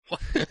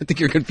I think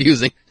you're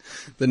confusing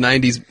the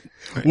 90s.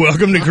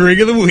 Welcome to Creek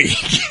of the Week.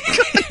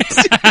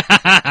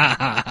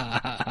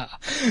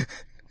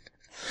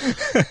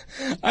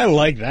 I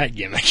like that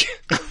gimmick.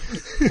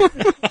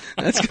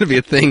 That's going to be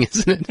a thing,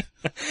 isn't it?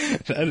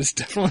 That is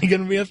definitely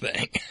going to be a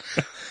thing.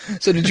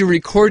 So did you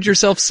record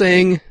yourself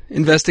saying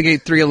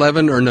Investigate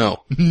 311 or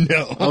no?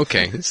 No.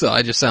 Okay, so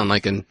I just sound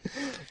like a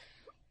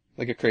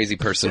crazy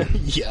person.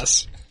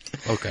 Yes.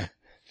 Okay.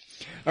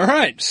 All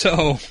right,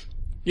 so,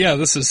 yeah,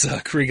 this is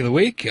Creek of the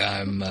Week.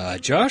 I'm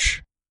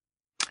Josh.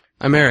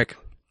 I'm Eric.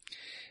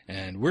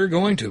 And we're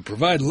going to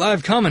provide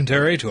live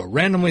commentary to a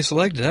randomly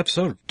selected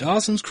episode of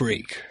Dawson's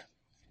Creek.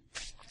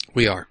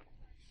 We are.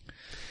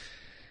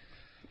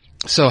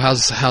 So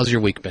how's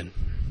your week been?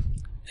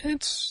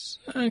 It's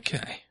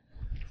okay.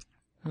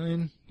 I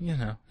mean, you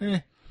know,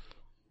 I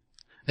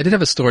did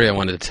have a story I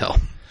wanted to tell.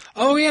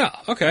 Oh, yeah,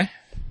 okay.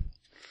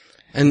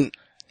 And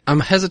I'm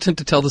hesitant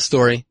to tell the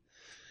story.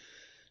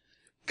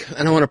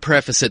 And I want to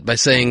preface it by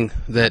saying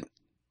that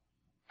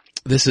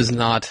this is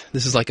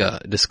like a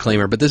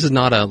disclaimer, but this is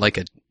not like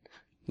a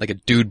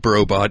dude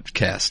bro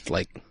podcast,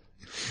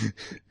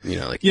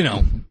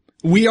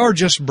 we are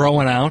just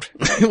broing out.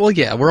 Well,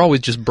 yeah, we're always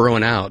just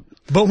broing out.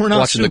 But we're not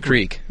watching the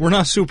creek. We're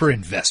not super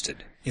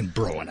invested in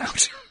broing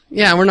out.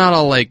 Yeah, we're not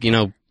all like,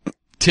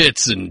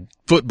 tits and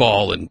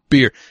football and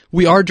beer.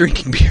 We are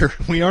drinking beer.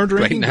 We are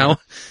drinking right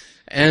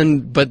now.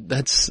 But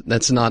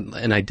that's not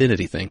an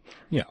identity thing.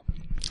 Yeah.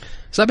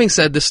 So that being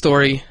said, this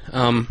story,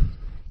 I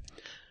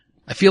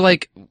feel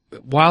like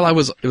while it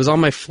was on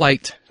my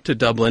flight to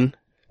Dublin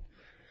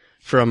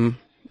from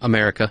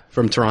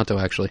Toronto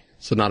actually,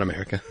 so not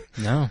America.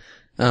 No.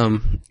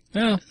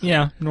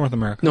 Yeah, North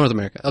America. North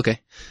America, okay.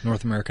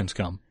 North Americans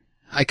come.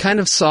 I kind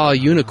of saw a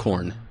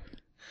unicorn.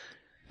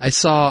 I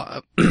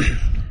saw, I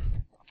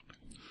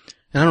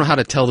don't know how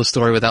to tell the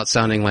story without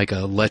sounding like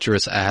a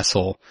lecherous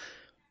asshole,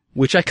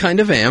 which I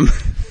kind of am,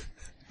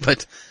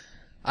 but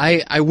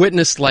I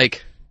witnessed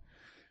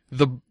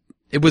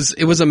it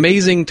was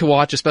amazing to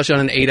watch, especially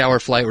on an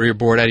 8-hour flight where you're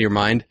bored out of your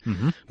mind.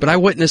 Mm-hmm. But I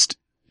witnessed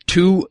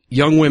two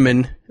young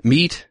women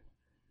meet,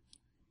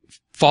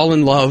 fall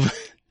in love,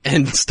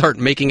 and start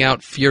making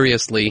out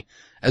furiously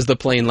as the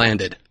plane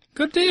landed.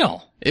 Good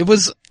deal. It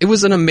was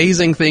an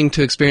amazing thing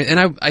to experience,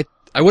 and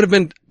I would have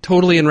been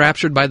totally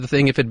enraptured by the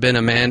thing if it had been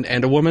a man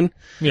and a woman.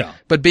 Yeah.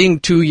 But being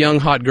two young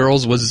hot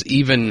girls was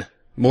even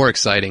more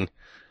exciting.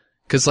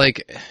 'Cause I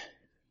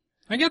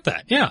get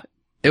that, yeah.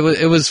 It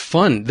was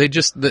fun.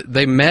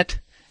 They met,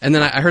 and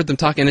then I heard them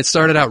talking, and it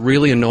started out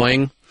really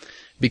annoying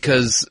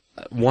because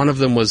one of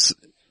them was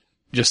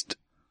just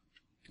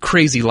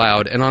crazy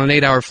loud, and on an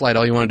 8-hour flight,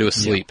 all you want to do is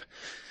sleep. Yeah.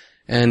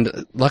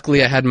 And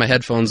luckily I had my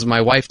headphones.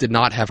 My wife did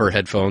not have her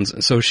headphones,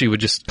 and so she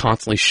would just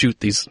constantly shoot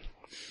these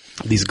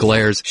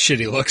glares.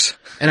 Shitty looks.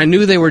 And I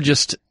knew they were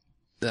just,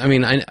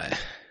 it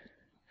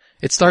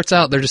starts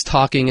out, they're just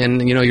talking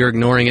and, you're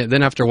ignoring it.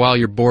 Then after a while,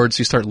 you're bored, so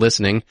you start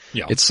listening.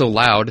 Yeah. It's so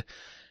loud.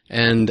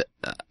 And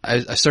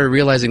I started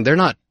realizing they're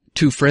not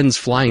two friends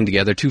flying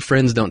together. Two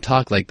friends don't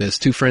talk like this.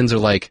 Two friends are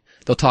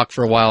they'll talk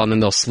for a while and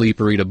then they'll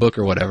sleep or read a book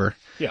or whatever.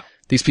 Yeah.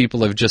 These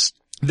people have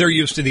they're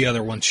used to the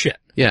other one's shit.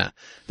 Yeah.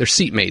 They're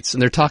seatmates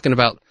and they're talking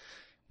about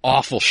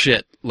awful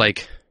shit.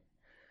 Like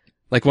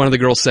one of the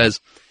girls says,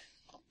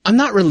 I'm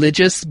not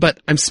religious, but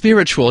I'm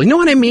spiritual. You know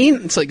what I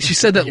mean? It's like she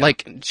said that yeah.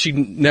 She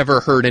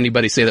never heard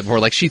anybody say that before.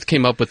 Like she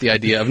came up with the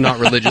idea of not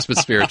religious but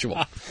spiritual.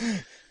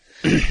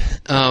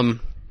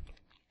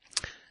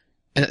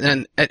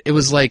 And it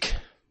was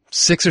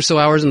 6 or so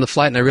hours in the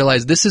flight, and I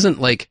realized this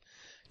isn't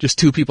just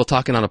two people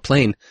talking on a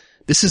plane.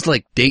 This is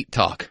date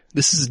talk.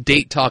 This is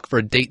date talk for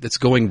a date that's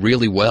going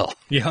really well.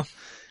 Yeah.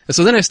 And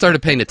so then I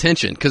started paying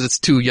attention because it's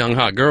two young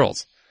hot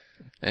girls,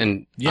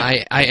 and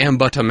yeah. I am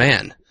but a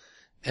man,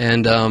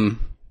 and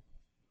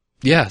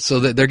so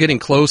they're getting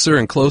closer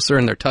and closer,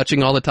 and they're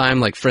touching all the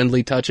time,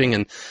 friendly touching,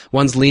 and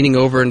one's leaning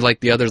over and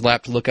the other's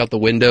lap to look out the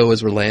window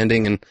as we're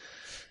landing,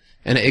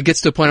 and it gets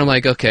to a point I'm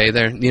like, okay,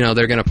 they're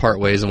going to part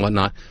ways and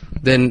whatnot.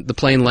 Then the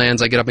plane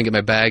lands, I get up and get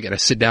my bag, and I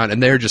sit down,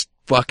 and they're just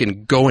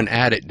fucking going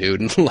at it,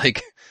 dude.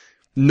 And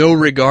no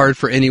regard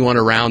for anyone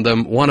around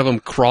them. One of them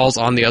crawls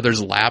on the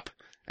other's lap.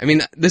 I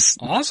mean, this...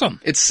 Awesome.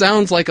 It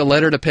sounds like a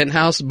letter to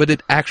Penthouse, but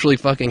it actually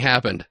fucking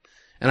happened.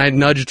 And I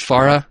nudged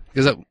Farah,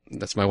 because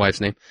that's my wife's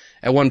name.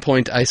 At one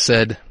point I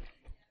said,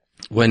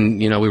 when,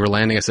 we were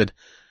landing, I said,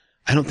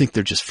 I don't think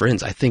they're just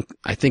friends. I think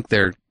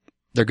they're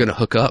going to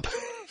hook up.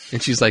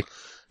 And she's like,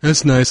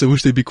 that's nice. I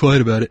wish they'd be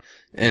quiet about it.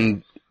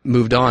 And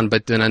moved on.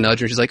 But then I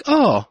nudged her. She's like,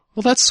 oh,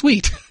 well, that's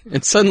sweet.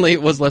 And suddenly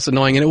it was less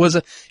annoying. And it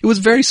was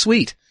very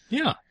sweet.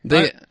 Yeah.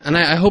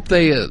 I hope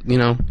they,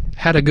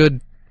 had a good,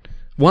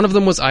 one of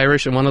them was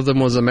Irish and one of them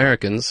was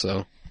American.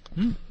 So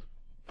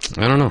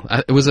I don't know.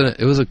 It was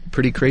a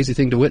pretty crazy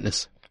thing to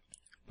witness.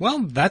 Well,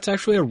 that's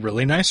actually a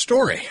really nice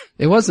story.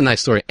 It was a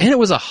nice story. And it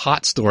was a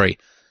hot story.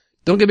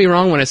 Don't get me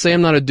wrong. When I say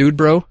I'm not a dude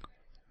bro,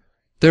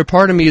 there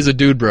part of me is a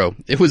dude bro.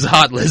 It was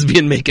hot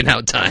lesbian making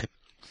out time.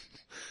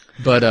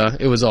 But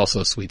it was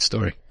also a sweet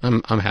story.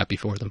 I'm happy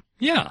for them.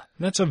 Yeah,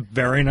 that's a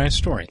very nice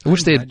story. I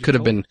wish they could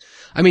have been.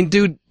 I mean,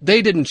 dude,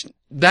 they didn't.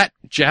 that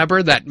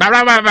jabber, that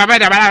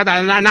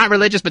not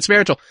religious but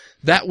spiritual,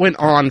 that went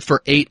on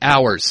for 8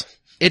 hours.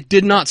 It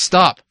did not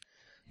stop.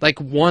 Like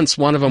once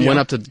one of them went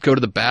up to go to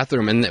the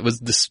bathroom and it was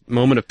this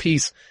moment of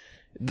peace.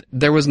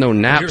 There was no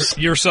naps.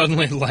 You're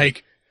suddenly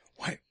like,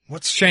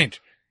 what's changed?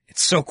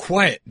 It's so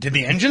quiet. Did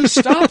the engine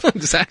stop?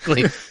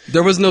 Exactly.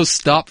 There was no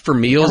stop for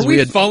meals. Are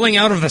we falling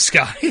out of the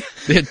sky?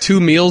 They had 2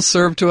 meals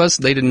served to us.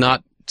 They did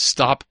not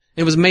stop.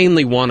 It was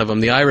mainly one of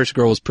them. The Irish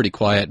girl was pretty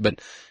quiet, but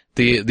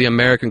the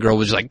American girl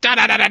was just like da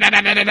da da da da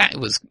da da da.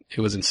 It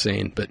was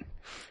insane. But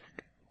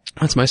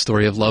that's my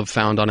story of love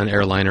found on an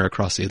airliner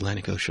across the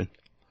Atlantic Ocean.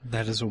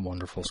 That is a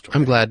wonderful story.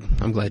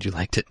 I'm glad you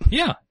liked it.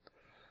 Yeah.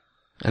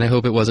 And I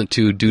hope it wasn't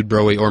too dude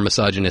bro-y or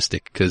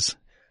misogynistic, because,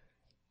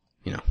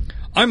 you know,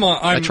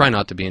 I try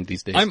not to be in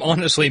these days. I'm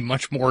honestly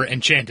much more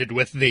enchanted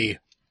with I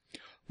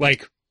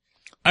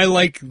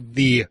like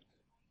the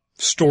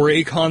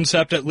story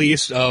concept, at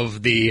least,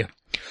 of the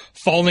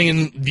falling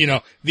in,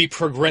 the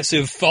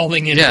progressive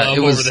falling in love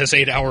over this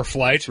 8-hour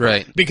flight.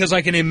 Right. Because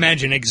I can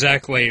imagine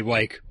exactly,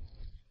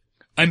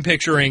 I'm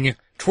picturing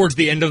towards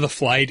the end of the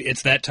flight,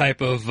 it's that type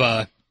of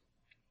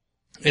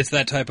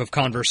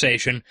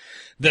conversation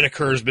that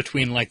occurs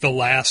between, the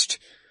last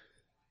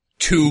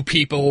 2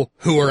 people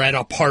who are at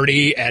a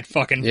party at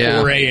fucking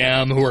 4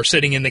 a.m. who are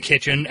sitting in the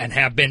kitchen and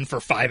have been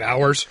for 5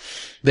 hours.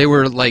 They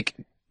were,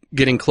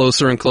 getting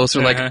closer and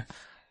closer.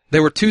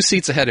 There were 2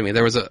 seats ahead of me.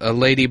 There was a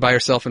lady by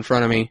herself in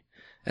front of me,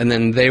 and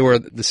then they were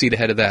the seat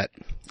ahead of that.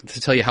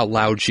 To tell you how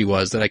loud she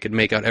was, that I could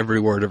make out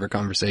every word of her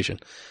conversation.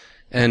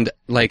 And,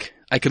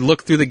 I could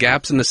look through the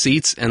gaps in the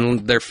seats,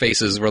 and their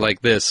faces were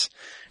like this.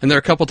 And there are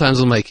a couple times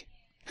I'm like,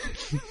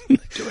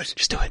 do it.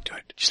 Just do it. Do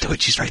it. Just do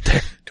it. She's right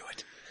there. Do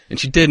it. And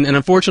she didn't. And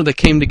unfortunately,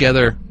 they came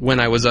together when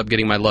I was up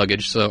getting my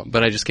luggage.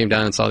 But I just came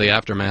down and saw the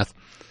aftermath.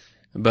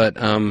 But,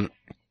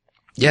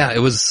 it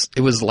was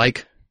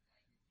like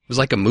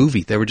a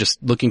movie. They were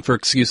just looking for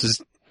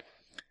excuses.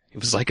 It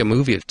was like a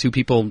movie of 2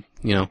 people,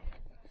 it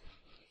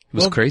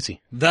was crazy.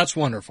 That's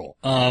wonderful.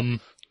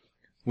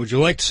 Would you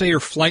like to say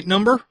your flight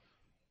number?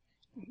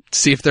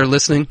 See if they're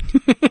listening.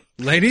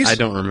 Ladies? I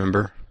don't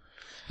remember.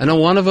 I know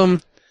one of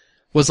them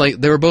was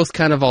they were both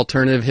kind of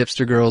alternative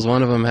hipster girls.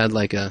 One of them had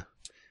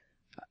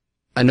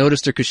I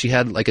noticed her because she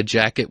had a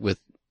jacket with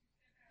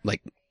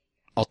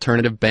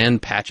alternative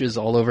band patches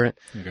all over it.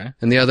 Okay.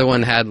 And the other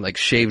one had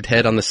shaved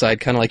head on the side,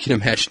 kind of like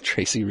you'd imagine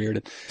Tracy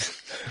Reardon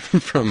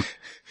from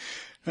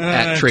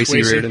at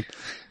Tracy Reardon.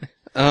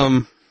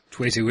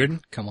 Tracy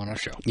Reardon, come on our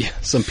show. Yeah,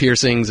 some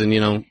piercings and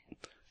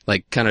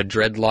kind of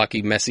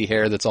dreadlocky, messy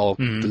hair that's all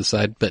to the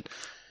side. But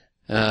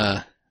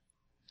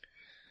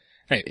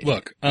hey,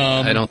 look,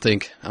 I don't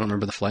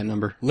remember the flight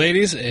number.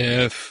 Ladies,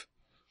 if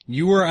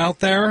you were out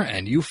there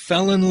and you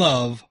fell in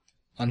love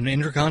on an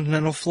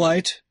intercontinental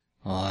flight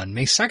on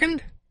May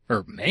 2nd?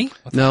 Or May?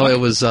 No, it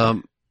was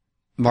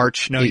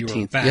March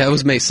 18th. Yeah, it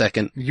was May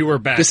 2nd. You were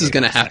back. This is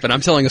going to happen.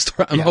 I'm telling a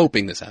story. I'm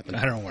hoping this happened.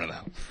 I don't want to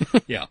know.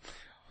 Yeah.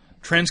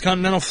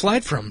 Transcontinental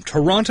flight from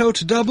Toronto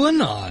to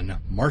Dublin on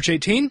March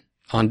 18th.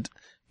 On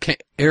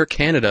Air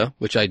Canada,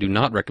 which I do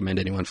not recommend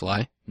anyone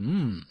fly.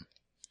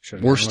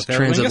 Worst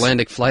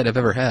transatlantic flight I've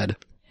ever had.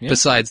 Yeah.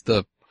 Besides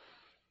the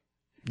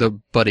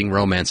budding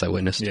romance I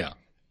witnessed. Yeah.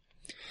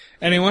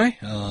 Anyway,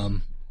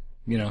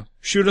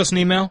 shoot us an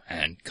email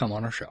and come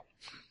on our show.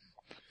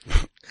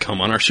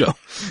 Come on our show.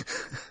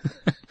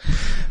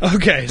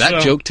 Okay.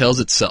 That joke tells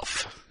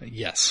itself.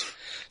 Yes.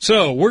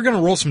 So we're going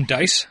to roll some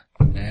dice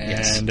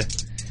and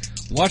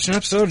watch an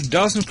episode of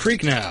Dawson's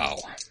Creek now.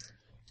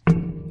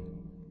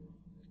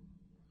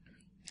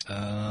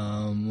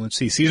 Let's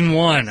see, season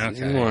 1. Okay.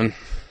 Season 1.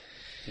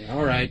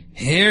 All right.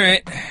 All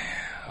right.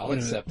 I'll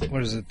accept it.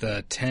 What is it,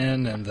 the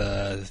 10 and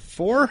the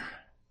 4?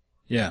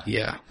 Yeah.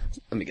 Yeah.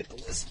 Let me get the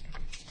list.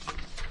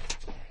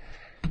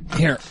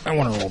 Here, I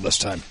want to roll this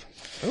time.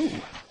 Oh.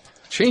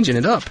 Changing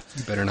it up.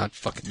 You better not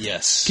fucking...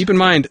 Yes. Keep in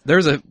mind,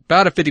 there's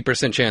about a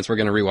 50% chance we're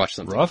going to rewatch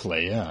something.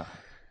 Roughly, yeah.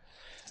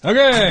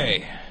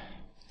 Okay.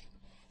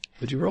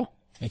 Would you roll?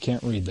 I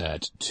can't read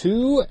that.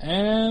 2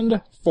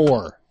 and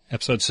 4.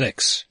 Episode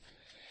 6.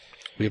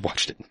 We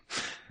watched it.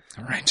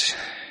 All right.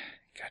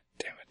 God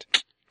damn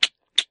it.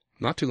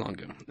 Not too long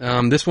ago.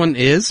 This one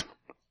is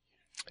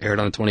aired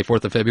on the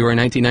 24th of February,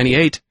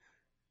 1998.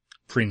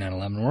 Pre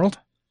 9/11 world.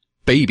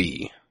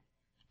 Baby.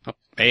 Oh,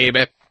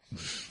 baby.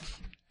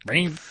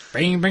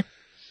 Baby.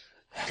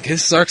 Okay,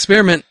 this is our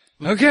experiment.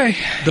 Okay.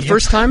 The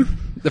first time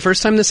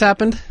this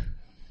happened,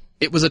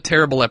 it was a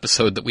terrible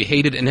episode that we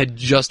hated and had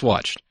just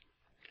watched.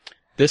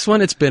 This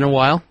one, it's been a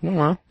while.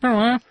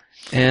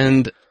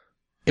 And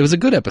it was a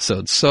good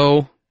episode,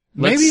 so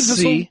maybe let's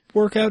see.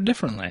 Will work out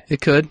differently. It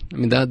could. I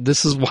mean,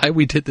 this is why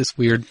we did this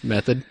weird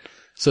method,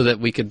 so that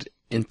we could,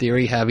 in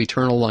theory, have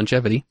eternal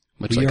longevity,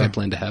 much like I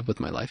plan to have with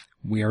my life.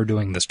 We are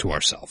doing this to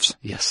ourselves.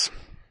 Yes.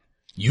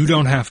 You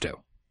don't have to.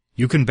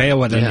 You can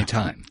bail at any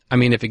time. I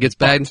mean, if it gets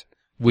bad,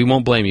 we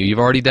won't blame you. You've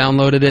already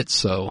downloaded it,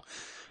 so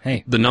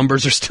hey, the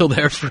numbers are still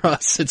there for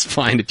us. It's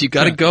fine. If you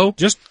got to go,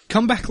 just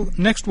come back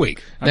next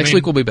week. Next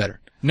week will be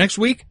better. Next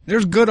week,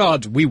 there's good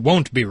odds we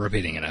won't be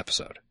repeating an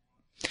episode.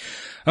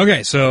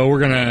 Okay, so we're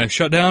gonna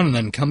shut down and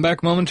then come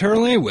back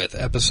momentarily with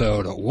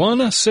episode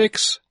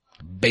 16,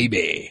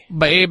 Baby.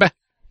 Baby.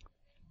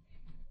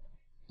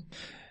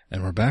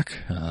 And we're back.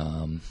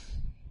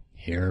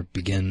 Here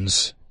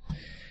begins...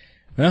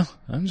 Well,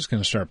 I'm just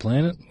gonna start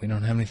playing it. We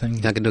don't have anything...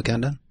 Not gonna do a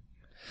countdown?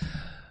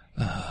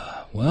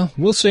 Well,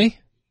 we'll see.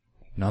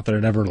 Not that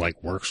it ever,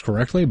 works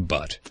correctly,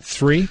 but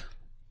 3...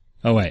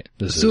 Oh, wait.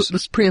 Let's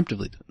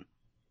preemptively do it.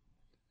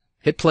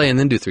 Hit play and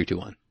then do 3, 2,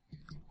 1.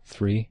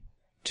 3,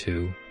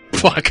 2...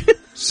 Fuck.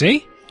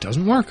 See?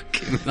 Doesn't work.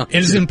 It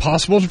is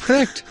impossible to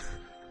predict.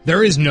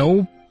 There is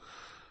no...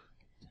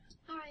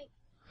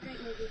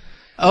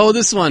 Oh,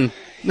 this one.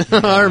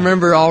 I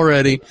remember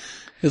already.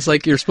 It's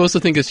like you're supposed to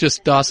think it's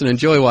just Dawson and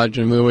Joy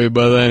watching a movie,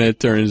 but then it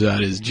turns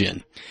out it's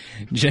Jen.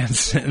 Jen's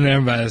sitting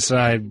there by the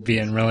side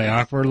being really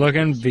awkward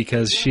looking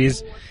because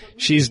she's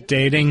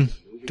dating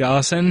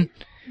Dawson,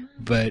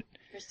 but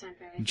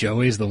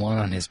Joey's the one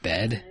on his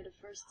bed.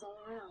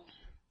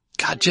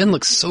 God, Jen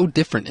looks so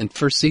different in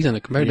first season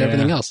compared to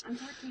everything else.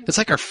 It's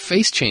like her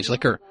face changed,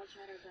 like her...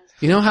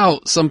 You know how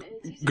some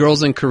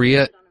girls in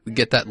Korea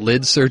get that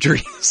lid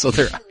surgery so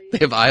they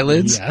have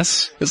eyelids?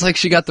 Yes. It's like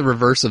she got the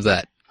reverse of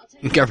that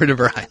and got rid of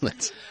her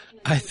eyelids.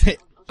 I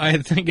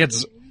think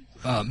it's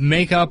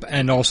makeup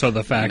and also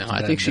the fact that...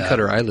 I think she cut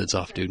her eyelids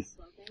off, dude.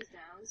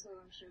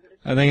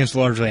 I think it's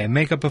largely a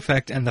makeup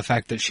effect and the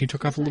fact that she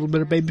took off a little bit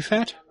of baby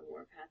fat.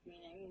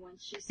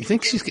 You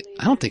think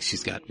I don't think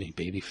she's got any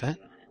baby fat.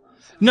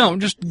 No,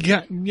 just,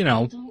 I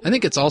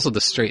think it's also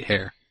the straight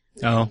hair.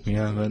 Oh,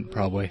 yeah, that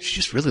probably. She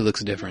just really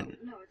looks different.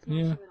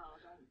 Yeah.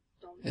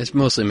 It's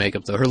mostly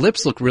makeup, though. Her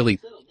lips look really...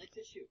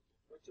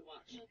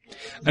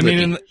 I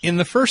mean, in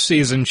the first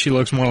season, she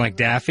looks more like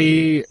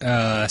Daffy.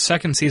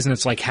 Second season,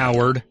 it's like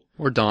Howard.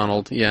 Or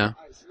Donald, yeah.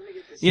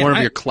 More of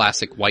your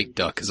classic white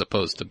duck as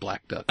opposed to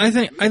black duck. I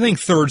think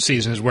third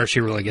season is where she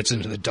really gets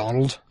into the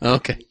Donald.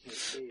 Okay.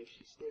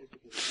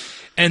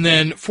 And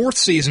then fourth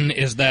season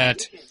is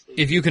that...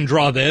 If you can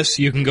draw this,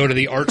 you can go to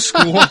the art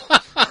school.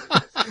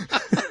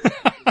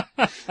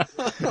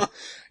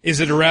 Is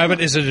it a rabbit?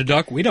 Is it a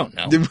duck? We don't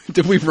know.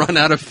 Did we run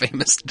out of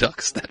famous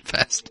ducks that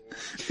fast?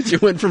 You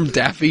went from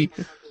Daffy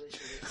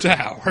to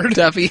Howard.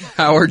 Daffy,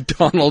 Howard,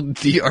 Donald,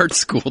 the art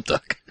school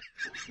duck.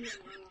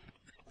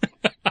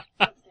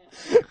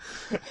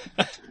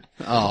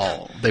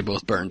 Oh, they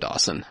both burned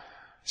Dawson.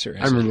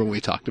 Seriously. I remember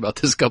we talked about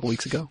this a couple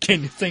weeks ago.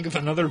 Can you think of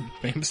another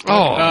famous duck?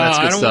 Oh, that's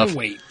good I don't stuff. want to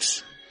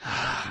wait.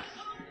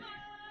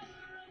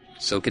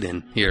 Soak it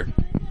in. Here.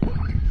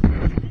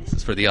 This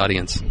is for the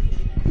audience.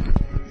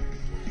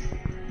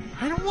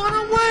 I don't want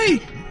to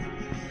wait.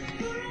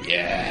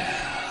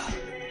 Yeah.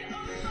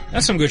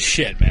 That's some good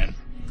shit, man.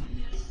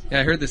 Yeah,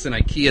 I heard this in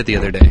IKEA the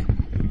other day.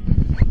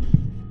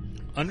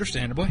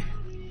 Understandably.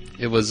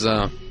 It was,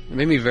 it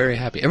made me very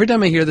happy. Every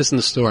time I hear this in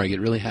the store, I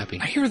get really happy.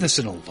 I hear this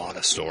in a lot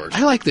of stores.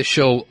 I like this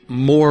show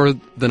more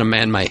than a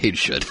man my age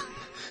should.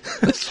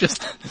 It's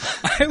just...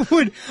 I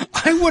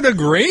would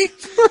agree.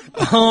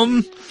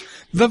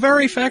 The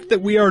very fact that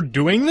we are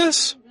doing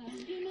this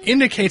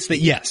indicates that,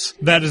 yes,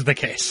 that is the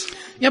case.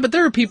 Yeah, but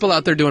there are people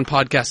out there doing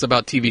podcasts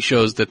about TV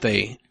shows that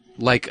they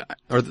like,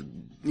 or,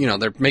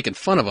 they're making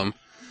fun of them.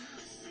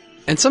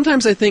 And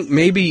sometimes I think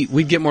maybe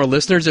we'd get more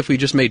listeners if we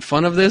just made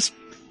fun of this.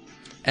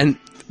 And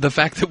the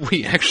fact that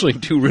we actually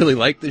do really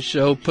like this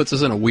show puts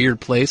us in a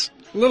weird place.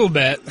 A little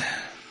bit.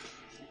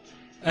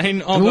 I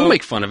mean, although... We'll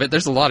make fun of it.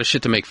 There's a lot of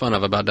shit to make fun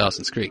of about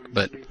Dawson's Creek,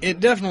 but... It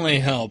definitely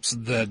helps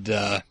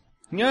that,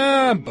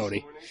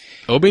 Bodhi.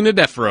 Obi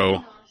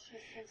Nadefro.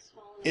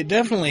 It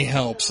definitely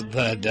helps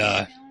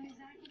that,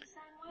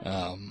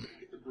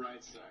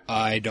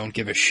 I don't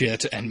give a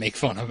shit and make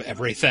fun of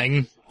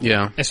everything.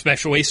 Yeah.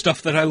 Especially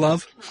stuff that I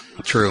love.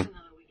 True.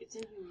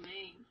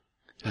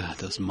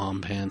 Those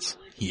mom pants.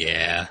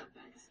 Yeah.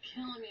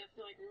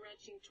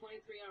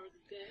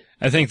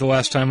 I think the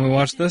last time we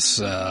watched this,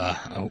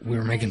 we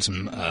were making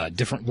some,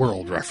 different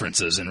world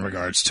references in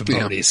regards to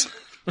Bodhi's.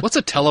 What's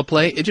a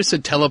teleplay? It just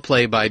said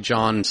teleplay by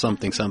John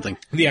something something.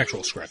 The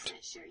actual script.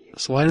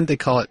 So why didn't they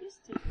call it...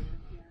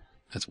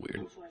 That's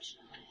weird.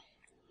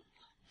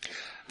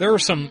 There are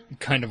some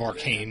kind of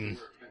arcane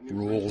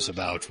rules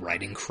about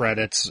writing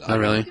credits. Oh,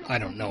 really? I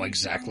don't know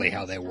exactly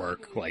how they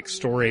work. Like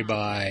story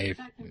by...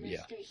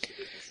 Yeah.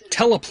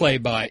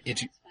 Teleplay by...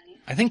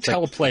 I think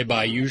teleplay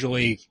by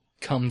usually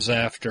comes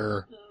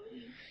after...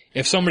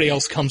 If somebody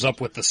else comes up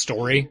with the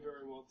story...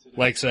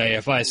 Like, say,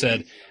 if I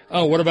said,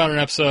 oh, what about an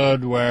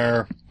episode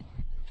where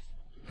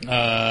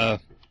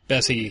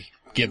Bessie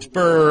gives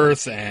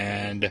birth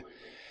and,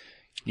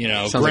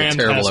 Grams like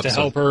has episode. to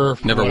help her.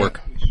 Never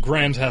work.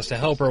 Grams has to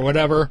help her,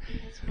 whatever.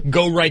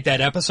 Go write that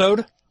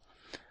episode.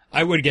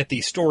 I would get the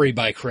story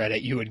by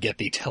credit. You would get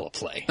the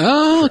teleplay.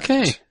 Oh,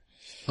 credit. okay.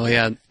 Oh,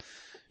 yeah.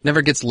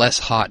 Never gets less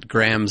hot.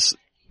 Grams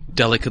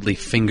delicately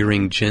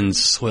fingering Jen's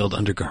soiled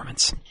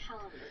undergarments.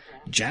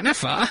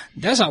 Jennifer,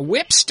 there's a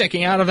whip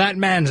sticking out of that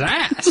man's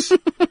ass.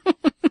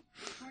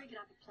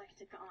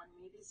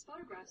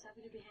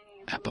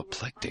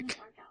 Apoplectic.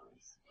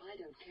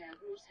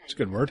 It's a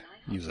good word.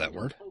 Use that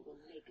word.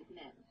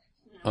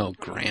 Oh,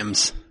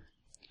 Grams.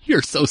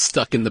 You're so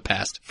stuck in the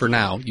past. For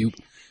now, you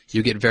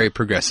get very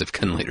progressive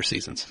in later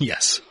seasons.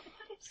 Yes.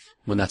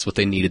 When that's what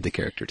they needed the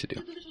character to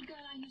do.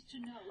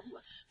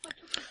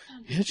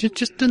 You're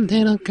just a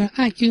little girl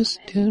I used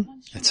to.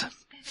 That's a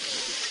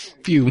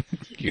few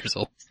years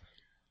old.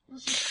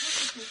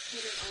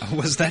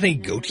 Was that a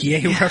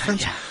Gautier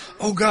reference? Yeah.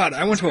 Oh god,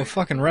 I went to a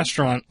fucking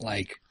restaurant,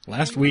 like,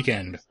 last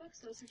weekend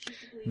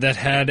that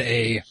had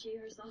a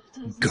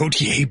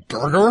Gautier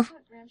burger.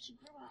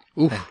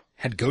 Ooh.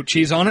 Had goat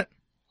cheese on it.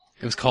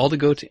 It was called a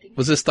goat.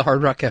 Was this the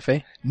Hard Rock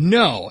Cafe?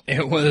 No,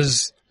 it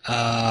was,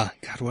 God,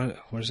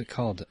 what is it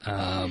called?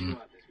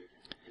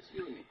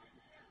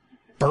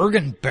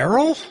 Bergen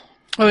Barrel?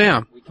 Oh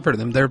yeah, I've heard of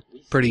them. They're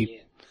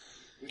pretty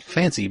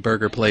fancy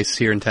burger place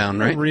here in town,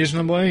 right?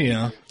 Reasonably,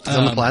 yeah. Is it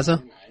on the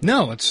plaza?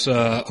 No, it's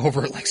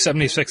over at like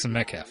 76 in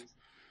Metcalf.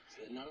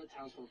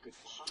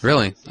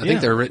 Really? I Yeah.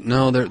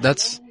 think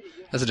that's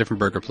a different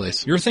burger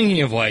place. You're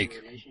thinking of like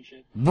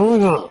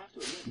burger.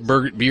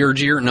 Beer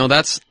Gear? No,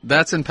 that's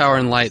in Power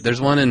and Light.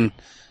 There's one in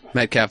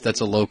Metcalf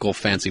that's a local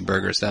fancy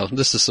burger style.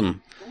 This is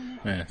some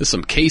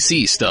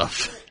KC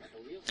stuff.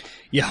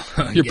 Yeah.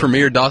 Your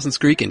premier Dawson's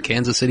Creek and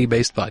Kansas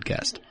City-based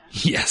podcast.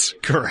 Yes,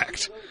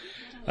 correct.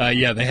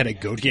 Yeah, they had a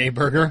Gautier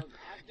burger,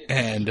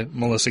 and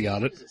Melissa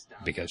got it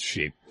because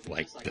she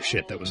liked the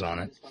shit that was on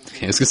it.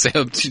 Okay, I was gonna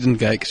say she didn't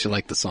get it because she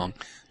liked the song.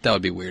 That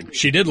would be weird.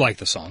 She did like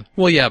the song.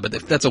 Well, yeah, but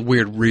that's a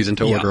weird reason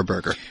to order a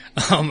burger.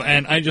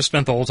 And I just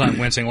spent the whole time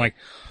wincing, like,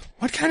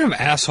 what kind of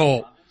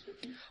asshole?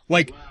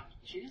 Like,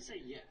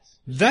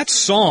 that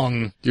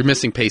song. You're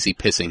missing Pacey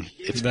pissing.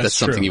 If that's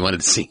something true. you wanted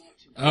to see.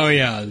 Oh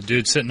yeah, the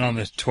dude sitting on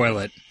the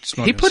toilet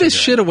smoking He put a his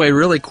cigarette. shit away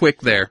really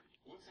quick there.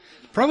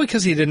 Probably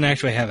because he didn't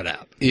actually have it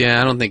out.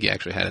 Yeah, I don't think he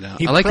actually had it out.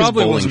 He I like his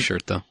probably bowling wasn't-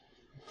 shirt though.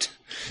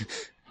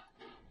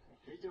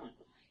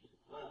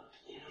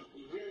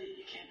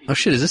 Oh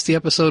shit, is this the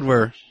episode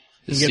where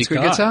his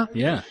secret gets out?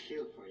 Yeah.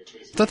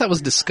 I thought that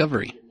was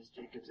Discovery.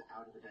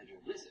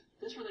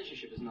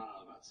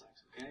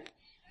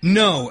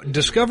 No,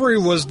 Discovery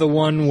was the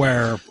one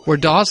where. Where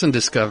Dawson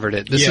discovered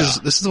it. This Yeah.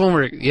 is the one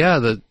where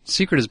the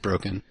secret is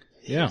broken.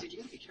 Yeah.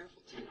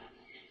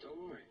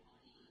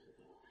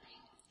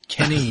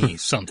 Kenny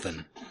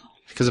something.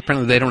 Because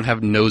apparently they don't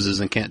have noses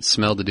and can't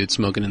smell the dude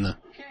smoking in the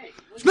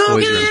Smoking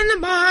boys' room. in the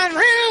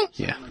bathroom.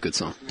 Yeah, good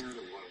song.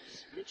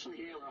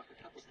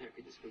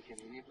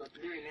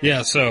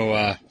 Yeah,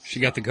 so she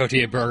got the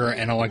Gautier burger,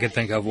 and all I could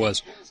think of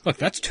was, look,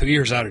 that's 2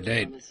 years out of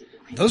date.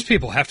 Those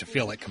people have to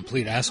feel like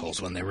complete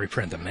assholes when they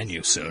reprint the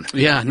menu soon.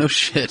 Yeah, no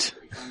shit.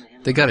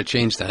 They gotta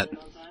change that.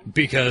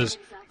 Because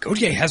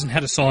Gautier hasn't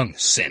had a song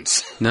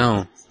since.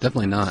 No,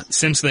 definitely not.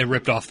 Since they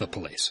ripped off the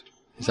Police.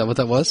 Is that what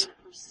that was?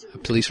 A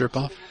police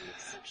ripoff?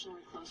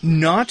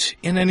 Not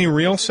in any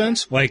real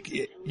sense. Like,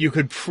 you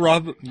could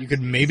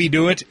maybe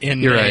do it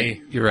in You're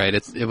right. You're right.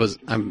 It was.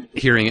 I'm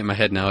hearing it in my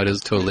head now. It is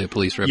totally a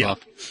police ripoff.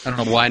 I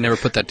don't know why I never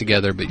put that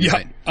together, but you're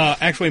right.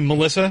 Actually,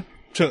 Melissa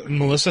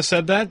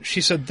said that. She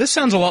said, this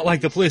sounds a lot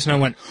like the Police, and I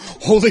went,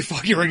 holy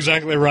fuck, you're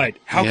exactly right.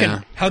 How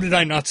did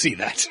I not see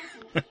that?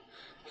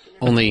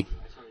 Only,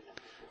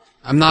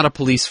 I'm not a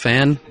Police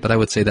fan, but I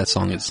would say that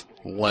song is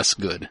less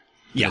good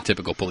than a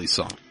typical Police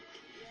song.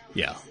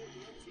 Yeah.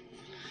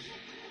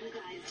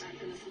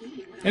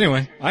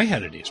 Anyway, I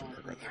had a decent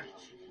burger there.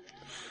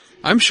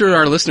 I'm sure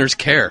our listeners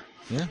care.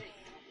 Yeah.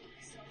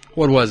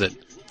 What was it?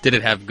 Did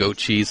it have goat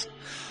cheese?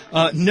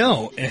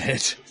 No,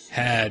 it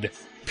had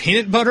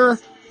peanut butter,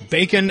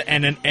 bacon,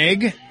 and an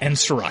egg, and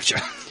sriracha.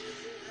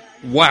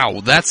 Wow,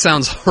 that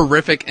sounds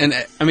horrific. And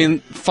I mean,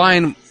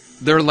 fine.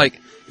 They're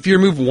like, if you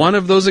remove one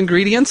of those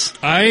ingredients,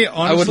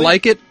 I would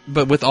like it.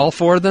 But with all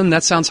four of them,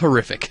 that sounds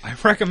horrific. I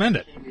recommend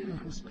it.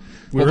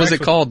 What was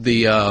it called?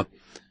 The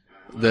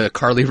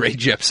Carly Rae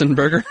Jepsen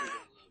burger?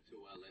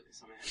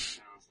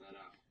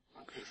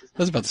 That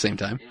was about the same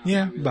time.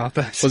 Yeah, about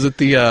that. Was it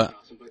the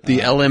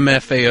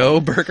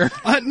LMFAO burger?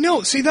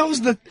 No, see, that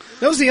was the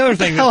other thing. What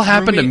the hell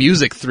happened to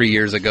music 3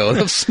 years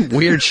ago? Some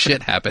weird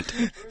shit happened.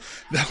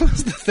 That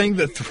was the thing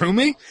that threw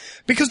me,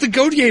 because the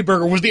Gautier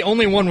burger was the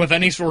only one with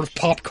any sort of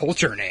pop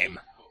culture name.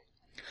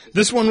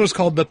 This one was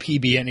called the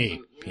PB&E.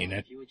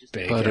 Peanut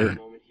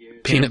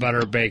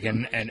butter,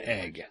 bacon, and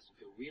egg.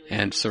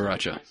 And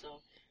sriracha.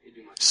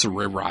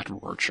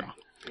 Sriracha.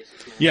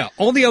 Yeah,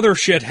 all the other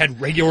shit had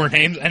regular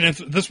names, and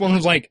this one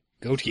was like,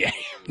 Gautier.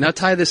 Now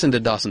tie this into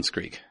Dawson's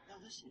Creek.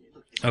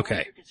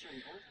 Okay.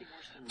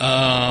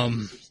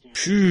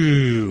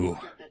 Phew.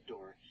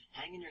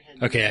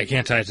 Okay, I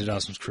can't tie it to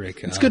Dawson's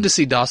Creek. It's good to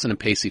see Dawson and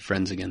Pacey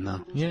friends again,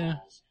 though. Yeah,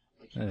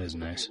 that is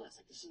nice.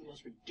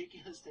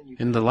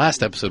 In the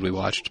last episode we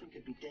watched,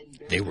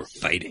 They were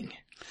fighting.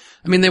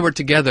 I mean, they were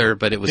together,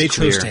 but it was They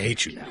clear. chose to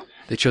hate you now.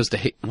 They chose to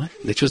hate. What?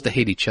 They chose to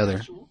hate each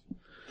other.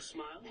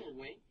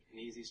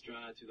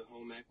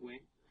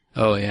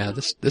 Oh yeah,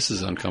 this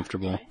is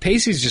uncomfortable.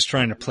 Pacey's just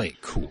trying to play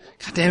it cool.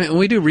 God damn it! When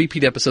we do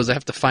repeat episodes, I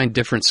have to find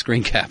different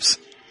screen caps.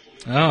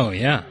 Oh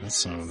yeah, that's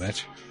son of a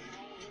bitch.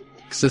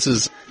 Because this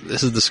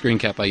is the screen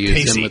cap I used.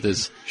 Pacey. Him with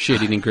his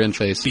shit-eating grin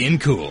face. Being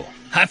cool.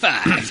 High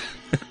five.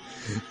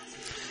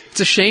 It's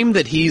a shame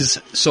that he's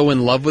so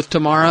in love with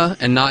Tamara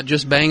and not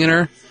just banging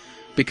her,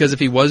 because if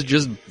he was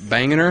just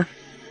banging her,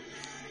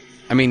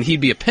 I mean,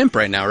 he'd be a pimp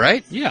right now,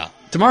 right? Yeah.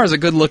 Tamara's a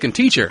good-looking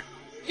teacher.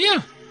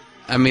 Yeah.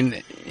 I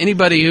mean,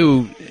 anybody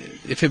who,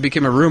 if it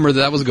became a rumor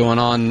that was going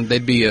on,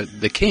 they'd be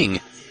the king.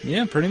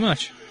 Yeah, pretty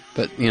much.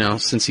 But, you know,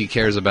 since he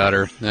cares about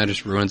her, that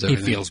just ruins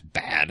everything. He feels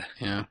bad.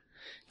 Yeah.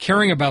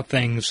 Caring about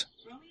things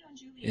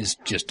is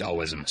just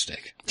always a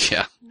mistake.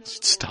 Yeah.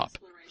 Stop.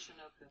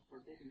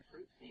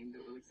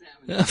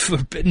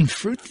 Forbidden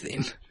fruit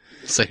theme.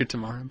 Say your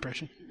Tamara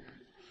impression.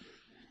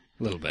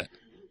 A little bit.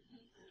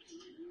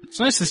 It's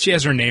nice that she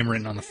has her name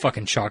written on the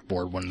fucking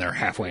chalkboard when they're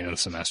halfway into the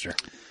semester.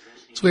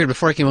 It's weird.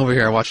 Before I came over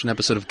here, I watched an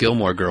episode of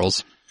Gilmore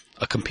Girls,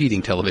 a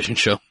competing television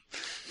show,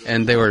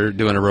 and they were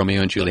doing a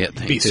Romeo and Juliet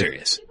thing. Be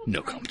serious.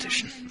 No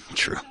competition.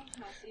 True.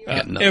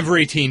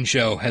 Every teen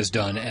show has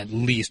done at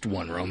least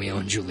one Romeo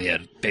and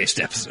Juliet-based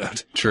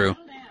episode. True.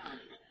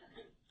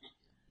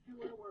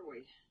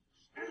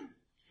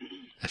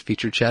 That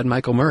featured Chad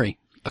Michael Murray,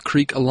 a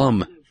Creek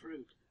alum.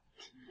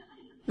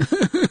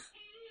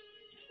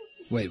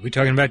 Wait, we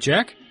talking about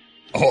Jack?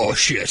 Oh,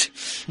 shit.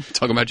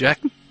 Talking about Jack?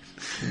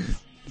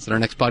 Is it our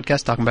next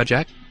podcast, talking about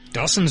Jack?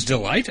 Dawson's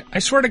Delight? I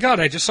swear to God,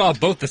 I just saw a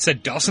boat that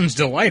said Dawson's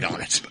Delight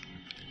on it.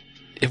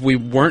 If we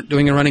weren't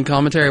doing a running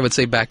commentary, I would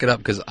say back it up,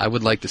 because I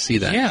would like to see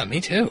that. Yeah,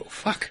 me too.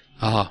 Fuck.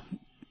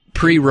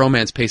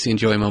 Pre-romance Pacey and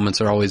Joey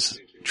moments are always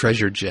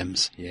treasured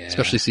gems. Yeah.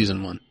 Especially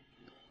season 1.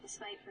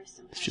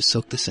 Let's just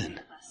soak this in.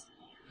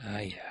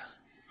 Yeah.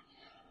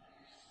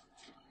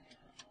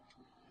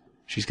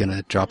 She's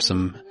gonna drop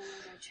some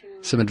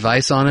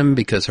advice on him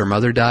because her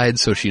mother died,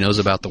 so she knows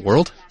about the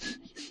world.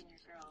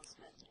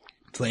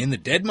 Playing the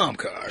dead mom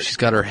card. She's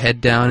got her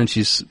head down and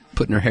she's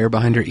putting her hair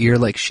behind her ear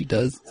like she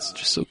does. It's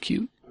just so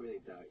cute.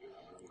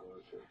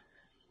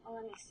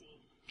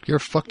 You ever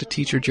fucked a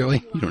teacher,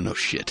 Joey? You don't know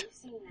shit.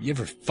 You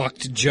ever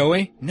fucked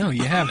Joey? No,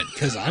 you haven't,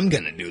 because I'm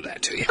gonna do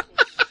that to you.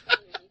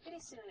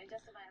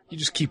 You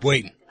just keep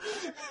waiting.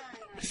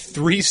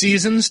 3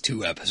 seasons,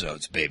 2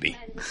 episodes, baby.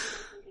 3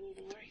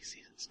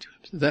 seasons, 2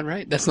 episodes. Is that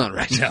right? That's not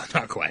right. No,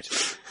 not quite.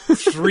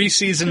 3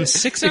 seasons,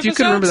 6 episodes? If you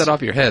could remember that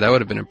off your head, I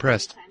would have been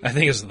impressed. I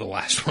think it was the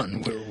last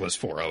one was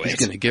 408. He's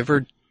gonna give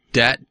her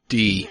Dat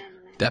D.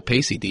 Dat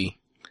Pacey D.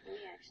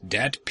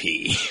 Dat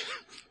P.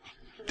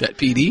 Dat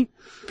PD?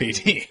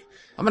 PD.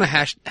 I'm gonna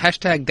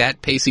hashtag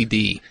Dat Pacey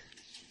D.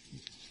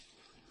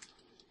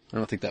 I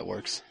don't think that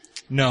works.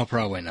 No,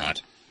 probably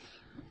not.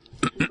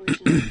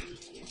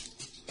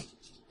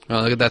 Oh,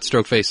 look at that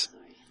stroke face.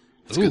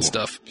 That's Ooh, good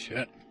stuff.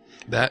 Shit.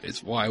 That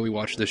is why we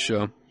watch this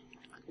show.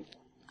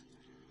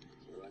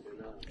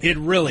 It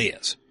really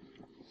is.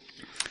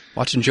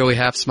 Watching Joey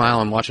half smile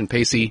and watching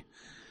Pacey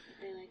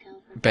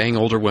bang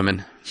older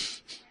women.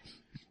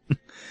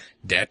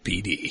 Dat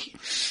PD.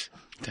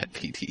 Dat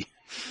PD.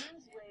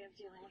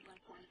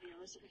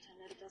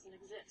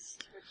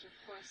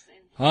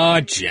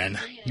 Aw, Jen,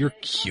 you're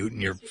cute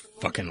in your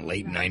fucking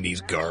late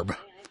 90s garb.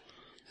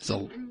 It's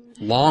a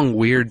long,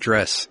 weird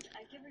dress.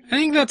 I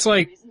think that's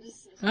like,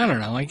 I don't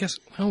know, I guess,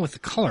 well, with the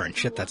color and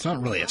shit, that's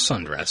not really a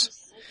sundress.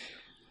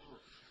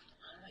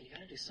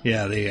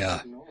 Yeah,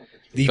 the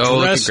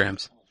dress.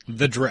 Grams.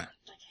 The dress.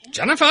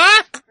 Jennifer!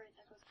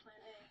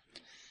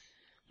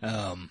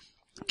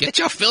 Get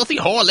your filthy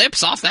whore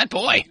lips off that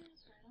boy!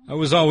 I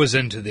was always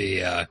into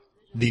the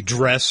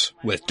dress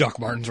with Doc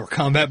Martens or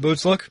combat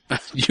boots look.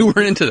 You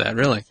were into that,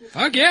 really?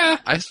 Fuck yeah!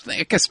 I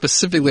think I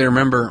specifically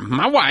remember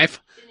my wife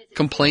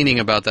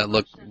complaining about that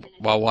look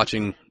while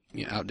watching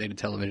outdated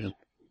television.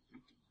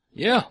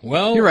 Yeah,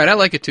 well... You're right, I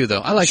like it too, though.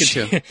 I like it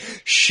too.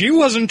 She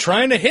wasn't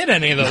trying to hit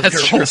any of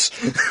those girls.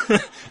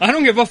 I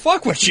don't give a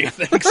fuck what she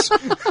thinks.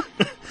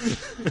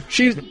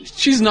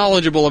 She's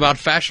knowledgeable about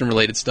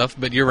fashion-related stuff,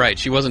 but you're right,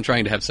 she wasn't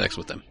trying to have sex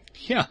with them.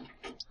 Yeah.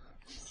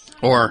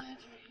 Or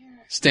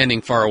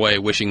standing far away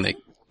wishing that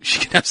she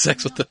could have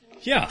sex with them.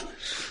 Yeah.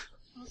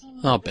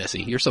 Oh,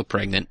 Bessie, you're so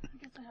pregnant.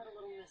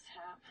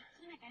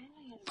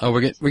 Oh,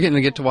 we're getting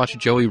to get to watch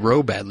Joey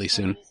row badly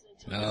soon.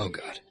 Oh,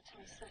 God.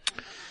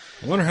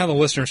 I wonder how the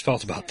listeners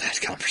felt about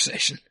that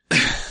conversation.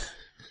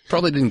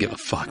 Probably didn't give a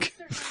fuck.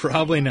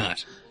 Probably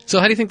not. So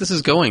how do you think this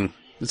is going?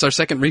 It's our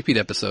second repeat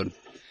episode.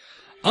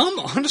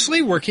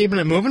 Honestly, we're keeping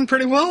it moving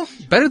pretty well.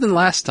 Better than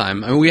last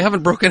time. I mean, we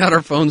haven't broken out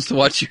our phones to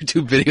watch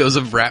YouTube videos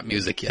of rap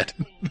music yet.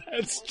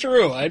 That's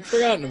true. I'd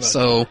forgotten about that.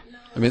 So,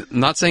 I mean, I'm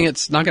not saying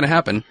it's not going to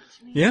happen.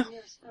 Yeah.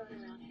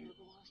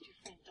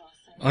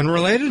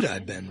 Unrelated,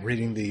 I've been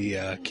reading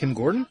the Kim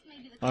Gordon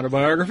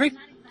autobiography.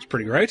 It's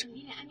pretty great.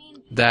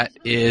 That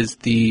is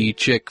the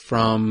chick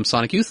from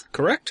Sonic Youth?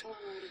 Correct.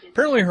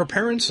 Apparently her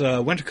parents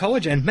went to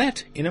college and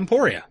met in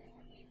Emporia.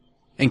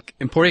 In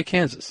Emporia,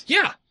 Kansas.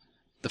 Yeah.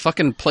 The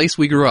fucking place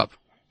we grew up.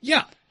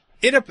 Yeah.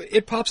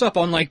 It pops up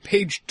on, like,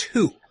 page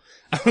 2.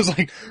 I was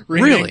like,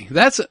 reading. Really?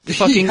 That's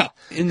fucking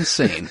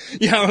insane.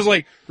 Yeah, I was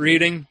like,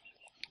 reading.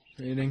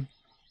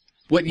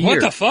 What year?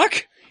 What the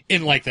fuck?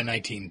 In, like, the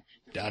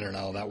I don't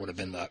know, that would have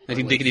been the...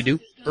 19-diggity-doo?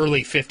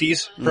 Early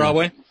 50s,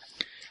 probably.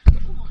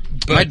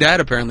 But my dad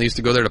apparently used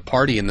to go there to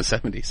party in the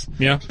 70s.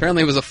 Yeah.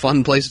 Apparently it was a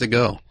fun place to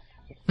go.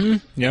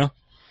 Yeah.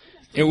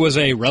 It was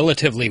a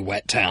relatively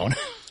wet town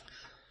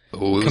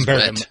Oh, it was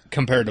wet.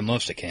 compared to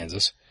most of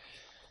Kansas.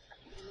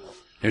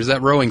 Here's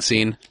that rowing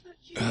scene.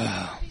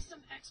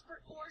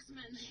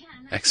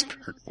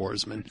 Expert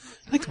oarsman.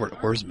 I like the word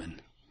oarsman.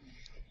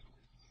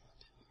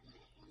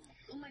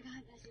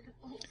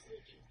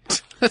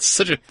 That's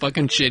such a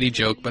fucking shitty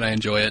joke, but I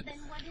enjoy it.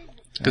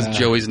 Because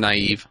Joey's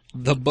naive.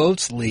 The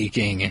boat's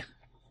leaking.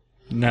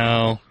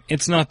 No,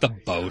 it's not the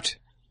boat.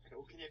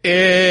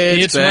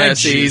 It's my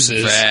Bessie's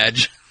juices. vag.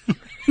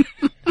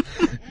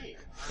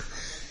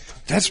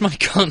 That's my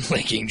cunt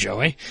leaking,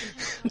 Joey.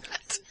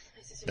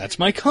 That's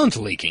my cunt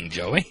leaking,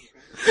 Joey.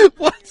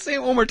 What? Say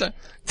it one more time.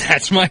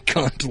 That's my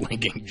cunt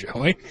leaking,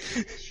 Joey.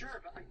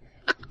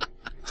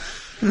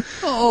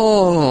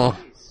 Oh.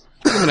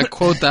 I'm going to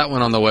quote that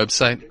one on the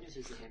website.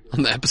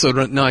 On the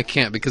episode. No, I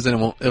can't because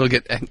then it'll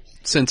get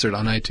censored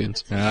on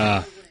iTunes.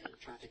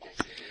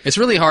 It's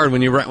really hard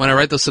when I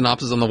write those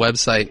synopses on the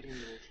website,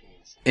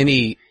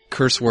 any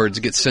curse words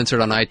get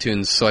censored on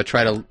iTunes, so I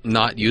try to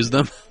not use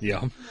them.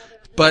 Yeah.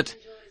 But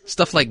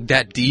stuff like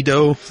Dat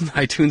Dido,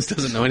 iTunes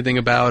doesn't know anything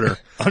about, or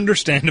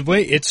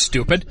Understandably, it's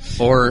stupid.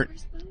 or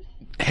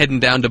heading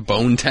down to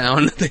Bone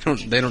Town. They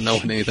don't know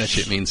what any of that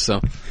shit means,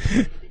 so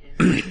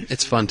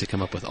it's fun to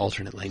come up with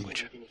alternate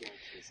language.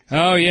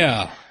 Oh,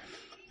 yeah.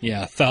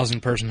 Yeah,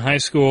 1,000-person high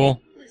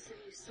school.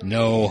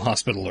 No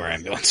hospital or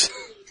ambulance.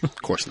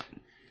 Of course not.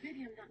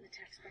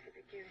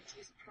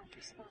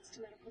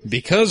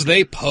 Because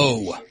they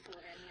Poe.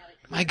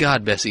 My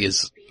God, Bessie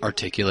is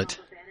articulate.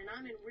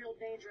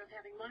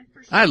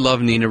 I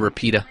love Nina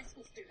Rapita.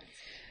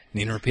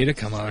 Nina Rapita,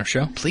 come on our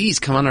show. Please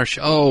come on our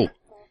show.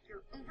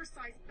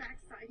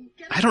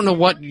 I don't know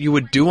what you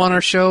would do on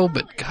our show,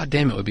 but God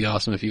damn, it would be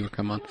awesome if you would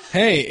come on.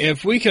 Hey,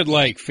 if we could,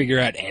 figure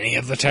out any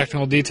of the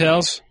technical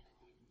details,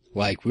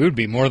 we would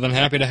be more than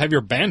happy to have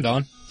your band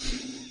on.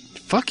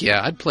 Fuck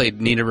yeah, I'd play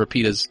Nina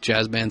Rapita's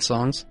jazz band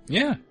songs.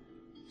 Yeah.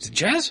 Is it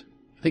jazz?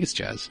 I think it's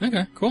jazz.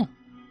 Okay, cool.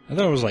 I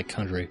thought it was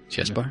country.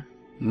 Jazz bar?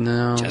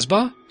 No. Jazz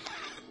bar?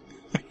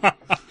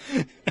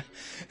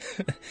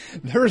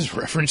 There is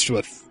reference to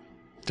a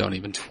Don't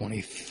even.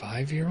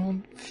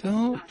 25-year-old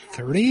film?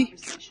 30?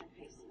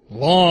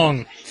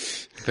 Long.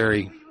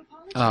 Very.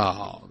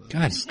 Oh,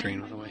 God,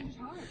 screen went away.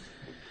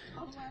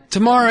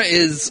 Tamara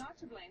is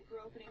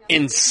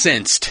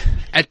incensed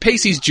at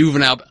Pacey's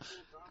juvenile.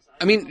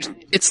 I mean,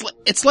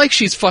 it's like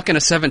she's fucking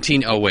a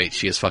 17. Oh wait,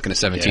 she is fucking a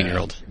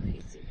 17-year-old.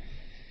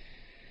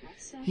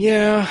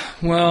 Yeah,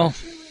 well,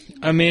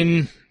 I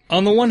mean,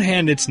 on the one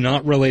hand, it's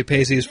not really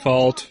Pacey's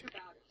fault.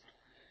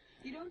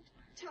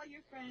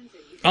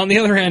 On the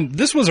other hand,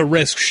 this was a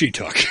risk she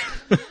took.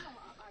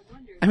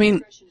 I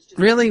mean,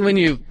 really, when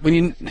you,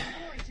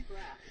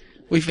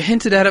 we've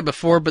hinted at it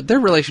before, but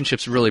their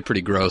relationship's really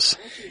pretty gross.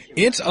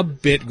 It's a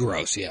bit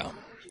gross, yeah.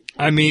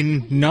 I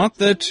mean, not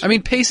that... I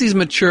mean, Pacey's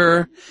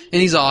mature,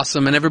 and he's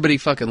awesome, and everybody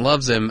fucking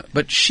loves him,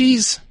 but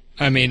she's...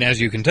 I mean,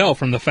 as you can tell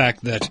from the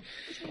fact that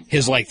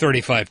his,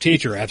 35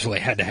 teacher absolutely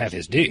had to have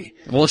his D.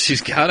 Well,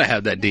 she's gotta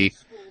have that D.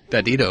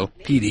 That Dido.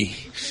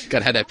 PD.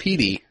 Gotta have that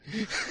PD.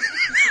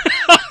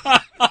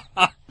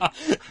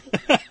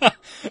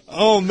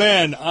 Oh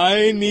man,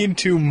 I need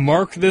to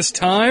mark this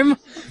time,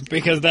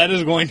 because that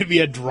is going to be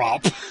a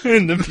drop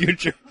in the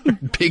future.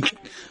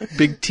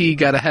 Big T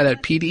gotta have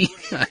that PD.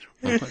 I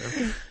don't know,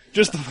 whatever.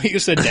 Just the way you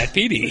said that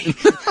PD.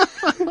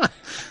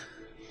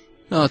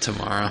 Oh,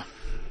 Tamara.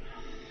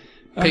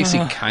 Pacey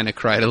kind of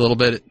cried a little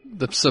bit.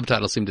 The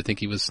subtitles seemed to think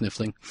he was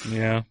sniffling.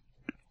 Yeah.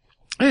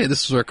 Hey,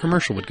 this is where a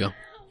commercial would go.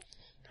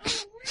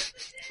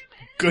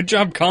 Good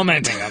job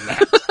commenting on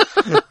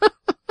that.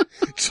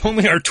 It's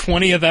only our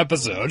 20th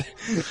episode.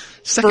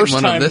 Second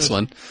one on this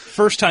one.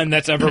 First time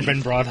that's ever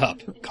been brought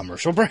up.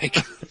 Commercial break.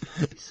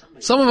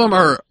 Some of them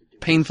are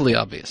painfully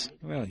obvious.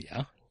 Well,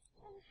 yeah.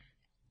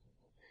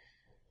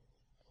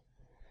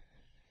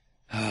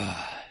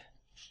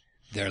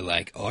 They're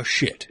like, oh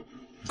shit.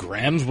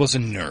 Grams was a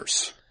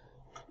nurse.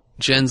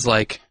 Jen's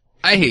like,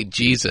 I hate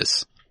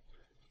Jesus.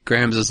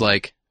 Grams is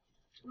like,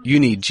 you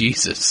need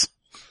Jesus.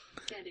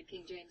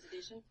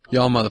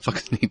 Y'all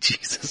motherfuckers need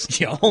Jesus.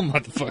 Y'all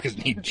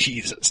motherfuckers need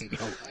Jesus in your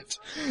lives.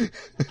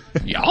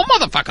 Y'all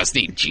motherfuckers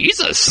need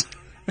Jesus.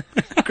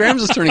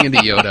 Grams is turning into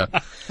Yoda.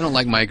 I don't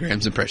like my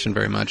Grams impression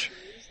very much.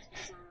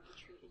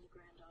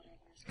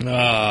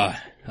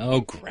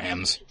 Oh,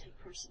 Grams.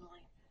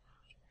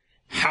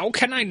 How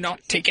can I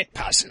not take it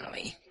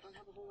personally?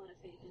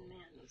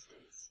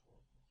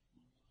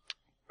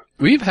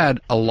 We've had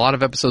a lot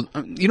of episodes.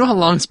 You know how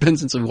long it's been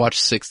since we watched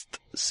 6th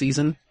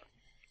season?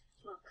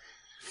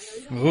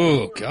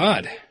 Oh,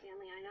 God.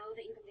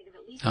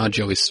 Oh,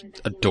 Joey's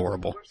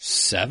adorable.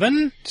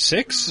 7?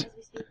 6?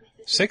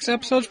 6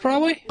 episodes,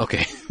 probably?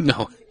 Okay,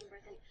 no.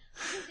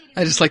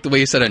 I just like the way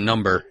you said a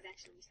number.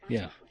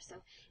 Yeah.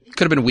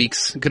 Could have been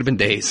weeks. Could have been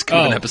days. Could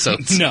have been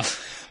episodes. No.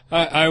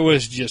 I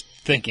was just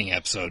thinking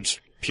episodes,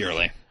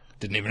 purely.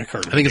 Didn't even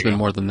occur to me. I think it's been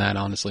more than that,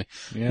 honestly.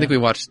 Yeah. I think we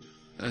watched...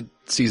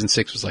 season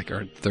 6 was our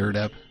 3rd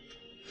ep.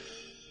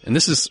 And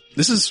this is...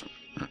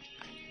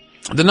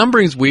 The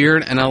numbering's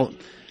weird, and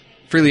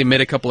freely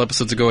admit a couple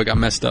episodes ago I got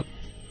messed up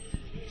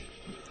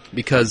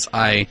because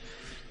I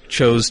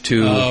chose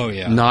to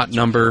not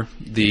number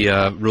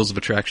the Rules of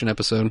Attraction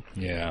episode.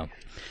 Yeah.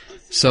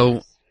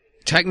 So,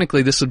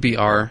 technically, this would be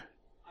our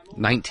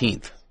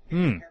 19th.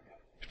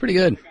 It's pretty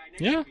good.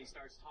 Yeah.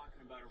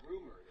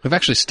 We've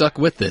actually stuck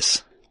with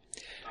this.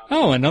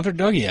 Oh, another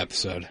Dougie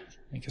episode.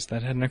 I guess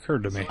that hadn't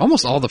occurred to me.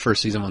 Almost all the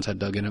first season ones had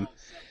Doug in them.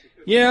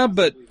 Yeah,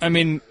 but, I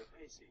mean,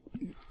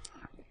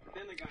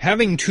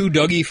 having two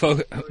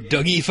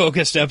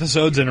Dougie-focused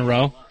episodes in a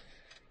row,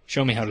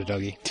 show me how to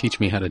Dougie. Teach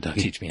me how to Dougie.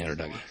 Teach me how to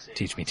Dougie.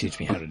 Teach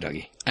me how to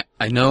Dougie.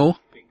 I know.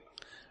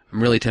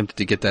 I'm really tempted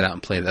to get that out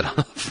and play that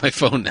off my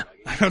phone now.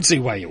 I don't see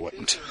why you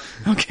wouldn't.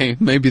 Okay,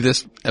 maybe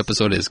this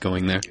episode is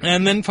going there.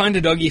 And then find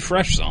a Dougie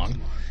Fresh song,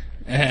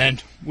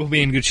 and we'll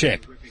be in good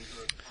shape.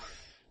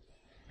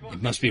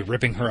 It must be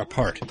ripping her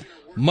apart.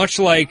 Much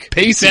like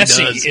Pacey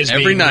Bessie does is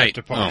every being night.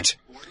 ripped apart.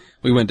 Oh,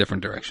 we went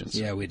different directions.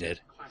 Yeah, we did.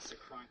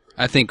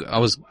 I think I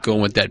was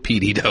going with that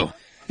PD dough.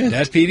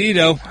 That's PD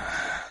dough.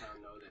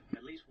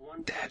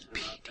 That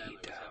PD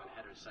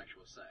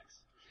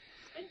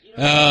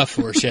dough.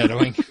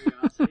 Foreshadowing.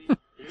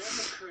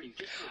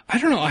 I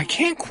don't know. I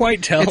can't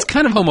quite tell. It's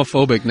kind of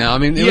homophobic now. I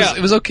mean,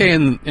 it was okay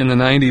in the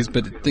 90s,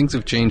 but things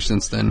have changed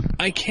since then.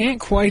 I can't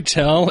quite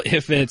tell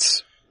if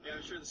it's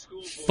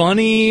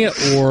funny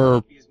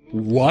or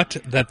what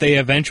that they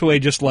eventually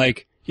just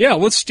like, yeah,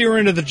 let's steer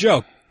into the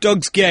joke.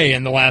 Doug's gay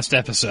in the last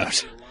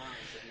episode.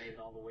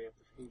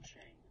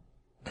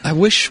 I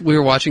wish we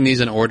were watching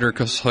these in order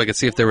so I could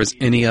see if there was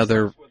any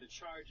other,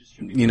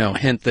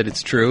 hint that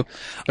it's true.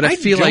 But I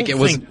feel like it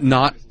was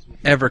not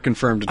ever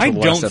confirmed until the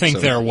last episode. I don't think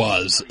there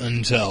was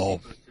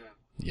until,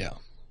 yeah.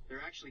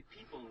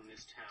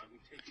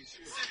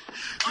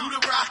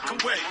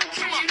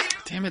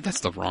 Damn it, that's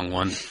the wrong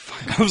one.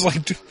 I was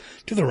like,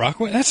 do the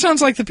Rockaway? That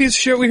sounds like the piece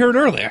of shit we heard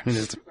earlier.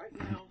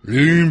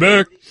 Lean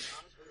back.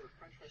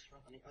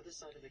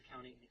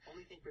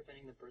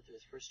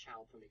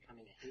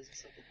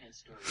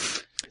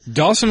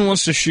 Dawson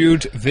wants to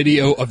shoot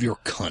video of your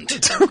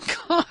cunt. Oh,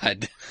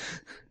 God.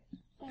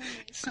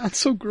 It sounds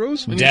so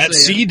gross when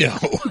That's you say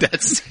Cedo.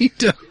 That's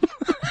Cedo.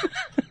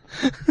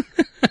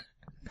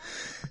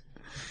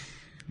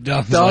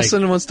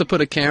 Dawson wants to put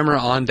a camera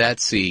on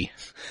that C.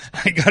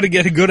 I gotta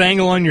get a good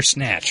angle on your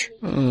snatch.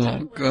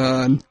 Oh,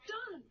 God.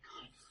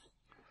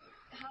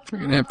 We're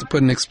gonna have to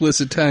put an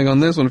explicit tag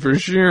on this one for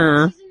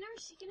sure.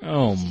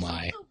 Oh,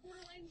 my.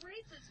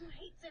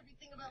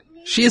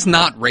 She is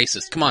not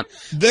racist. Come on.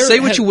 Say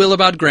what you will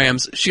about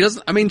Grams. She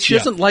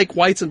doesn't like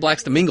whites and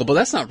blacks to mingle, but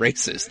that's not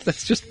racist.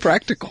 That's just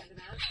practical.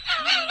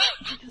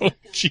 Oh,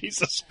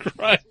 Jesus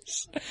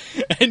Christ.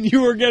 And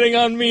you were getting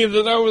on me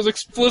that I was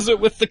explicit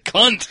with the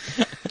cunt.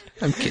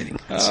 I'm kidding.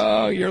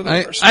 Oh, you're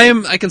the worst.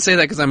 I can say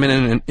that because I'm in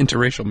an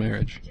interracial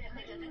marriage.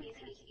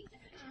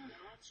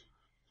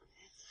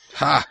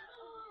 Ha!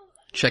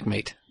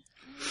 Checkmate.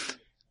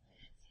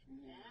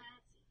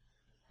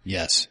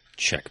 Yes,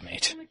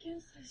 checkmate.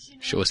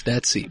 Show us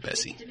that C,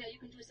 Bessie.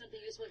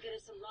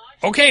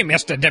 Okay,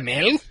 Mr.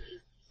 DeMille.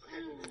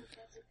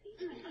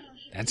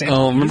 That's it.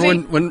 Oh,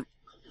 remember when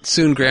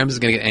soon Grams is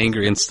going to get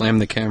angry and slam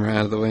the camera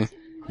out of the way?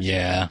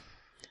 Yeah.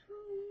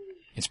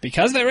 It's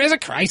because there is a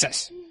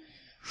crisis.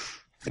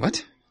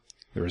 What?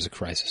 There is a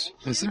crisis.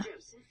 Is there?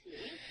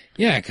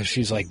 Yeah, because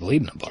she's like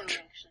bleeding a bunch.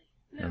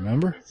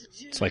 Remember?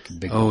 It's like a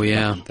big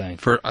thing.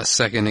 For a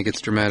second it gets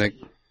dramatic.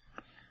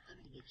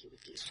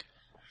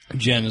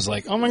 Jen is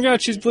like, oh my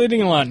God, she's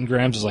bleeding a lot. And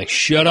Grams is like,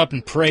 shut up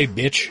and pray,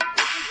 bitch.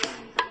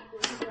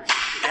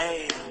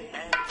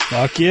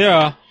 Fuck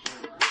yeah.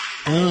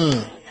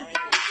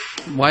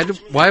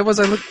 Why was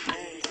I look?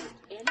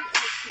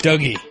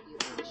 Dougie.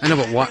 I know,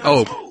 but why?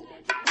 Oh.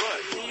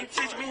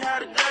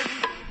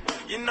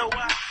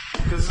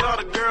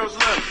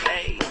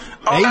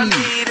 I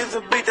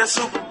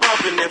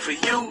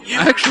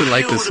actually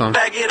like this song.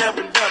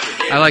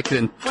 I liked it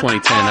in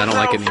 2010. I don't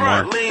like it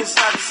anymore.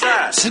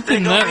 Has it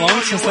been that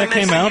long since that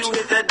came out?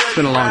 It's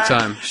been a long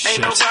time. Shit.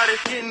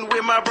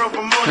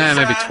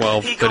 Maybe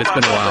 12, but it's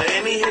been a while.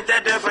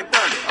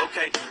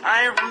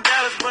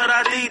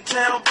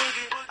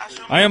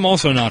 I am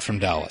also not from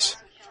Dallas.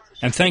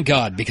 And thank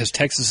God, because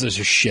Texas is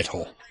a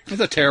shithole. It's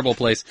a terrible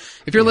place.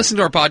 If you're listening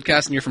to our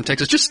podcast and you're from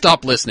Texas, just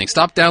stop listening.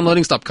 Stop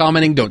downloading. Stop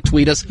commenting. Don't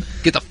tweet us.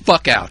 Get the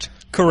fuck out.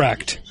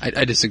 Correct.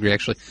 I disagree,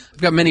 actually.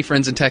 I've got many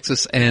friends in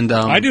Texas, and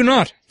I do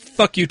not.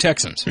 Fuck you,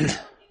 Texans.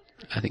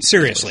 I think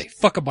seriously,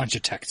 fuck a bunch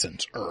of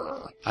Texans.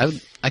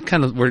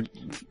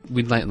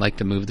 We'd like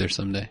to move there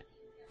someday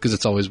because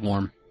it's always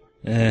warm.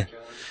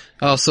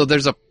 Oh, so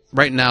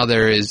right now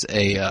there is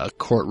a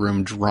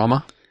courtroom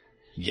drama.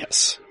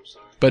 Yes,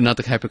 but not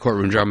the type of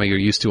courtroom drama you're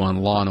used to on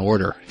Law and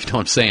Order. If you know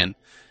what I'm saying.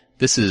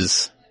 This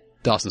is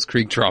Dawson's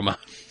Creek drama.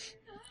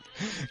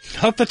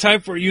 Not the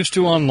type we're used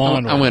to on Law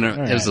and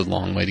Order. It was a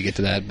long way to get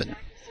to that, but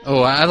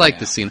I like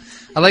this scene.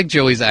 I like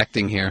Joey's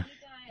acting here,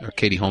 or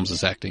Katie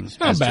Holmes' acting. It's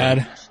not bad.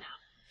 Joey.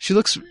 She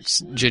looks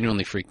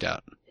genuinely freaked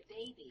out.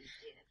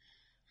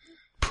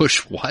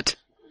 Push what?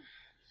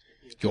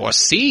 Your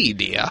C,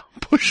 dear.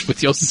 Push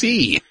with your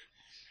C.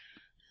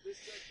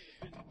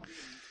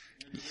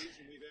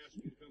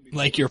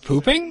 Like you're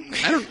pooping?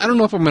 I don't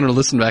know if I'm going to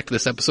listen back to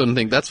this episode and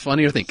think that's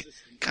funny or think,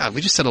 God,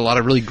 we just said a lot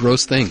of really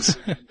gross things.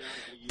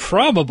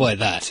 Probably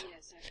that.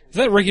 Is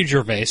that Ricky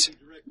Gervais?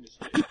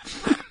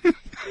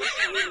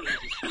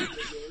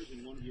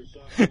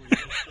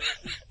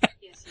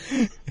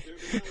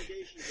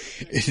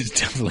 It is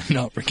definitely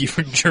not Ricky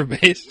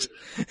Gervais.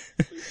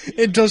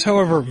 It does,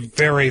 however,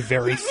 very,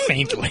 very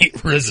faintly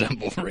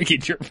resemble Ricky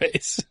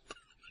Gervais.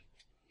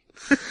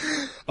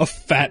 A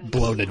fat,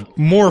 bloated,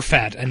 more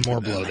fat and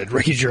more bloated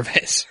Ricky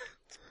Gervais.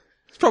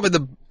 It's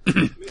probably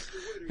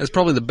that's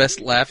probably the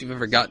best laugh you've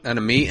ever gotten out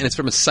of me, and it's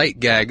from a sight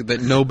gag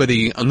that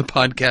nobody on the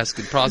podcast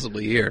could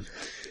possibly hear.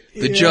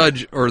 The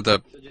judge, or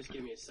the...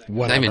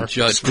 Whatever. I mean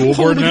judge. School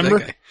board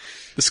member?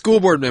 The school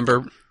board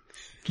member.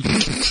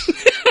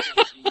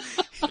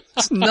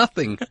 It's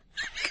nothing.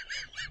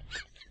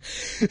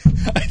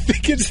 I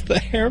think it's the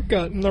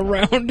haircut and the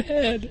round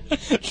head.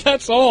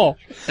 That's all.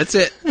 That's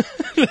it.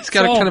 He's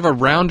got a kind of a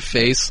round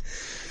face,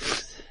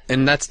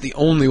 and that's the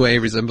only way he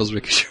resembles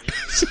Ricky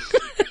Gervais.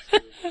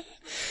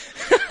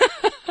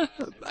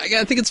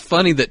 I think it's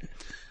funny that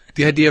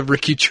the idea of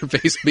Ricky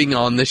Gervais being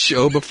on this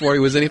show before he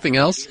was anything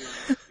else.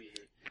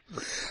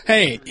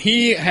 Hey,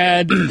 he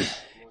had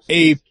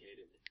a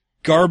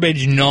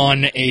garbage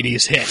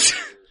non-80s hit.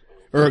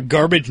 Or a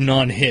garbage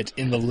non-hit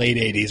in the late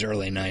 80s,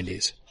 early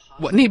 90s.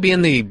 Wouldn't he be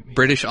in the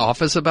British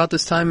Office about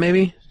this time,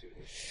 maybe?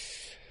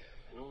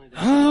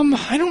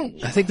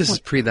 I think this is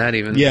pre that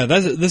even. Yeah,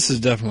 this is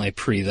definitely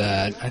pre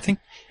that. I think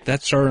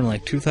that started in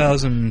like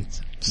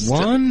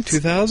 2001,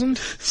 2000?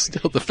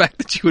 Still, the fact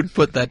that you would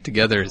put that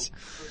together is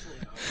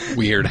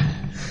weird.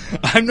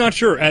 I'm not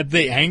sure. At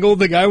the angle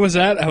the guy was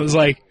at, I was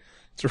like,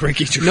 it's a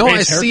Ricky Gervais No,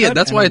 I see it.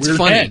 That's why it's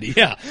funny. Head.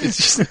 Yeah.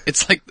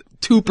 It's like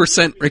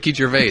 2% Ricky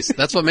Gervais.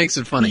 That's what makes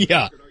it funny.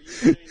 Yeah.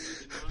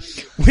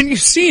 When you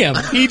see him,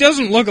 he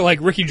doesn't look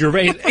like Ricky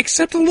Gervais,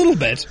 except a little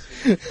bit.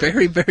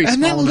 Very, very small.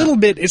 And that little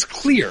bit is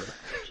clear.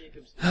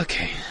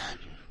 Okay.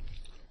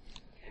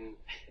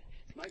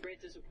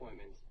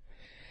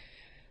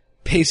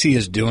 Pacey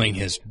is doing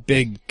his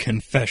big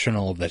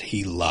confessional that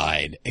he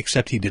lied,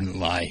 except he didn't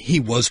lie. He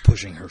was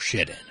pushing her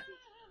shit in.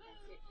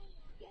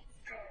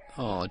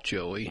 Oh,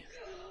 Joey.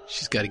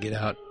 She's got to get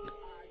out.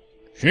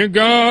 She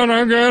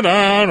gotta get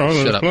out of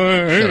this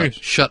place.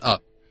 Shut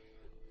up.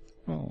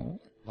 Oh.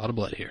 A lot of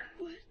blood here.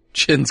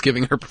 Chin's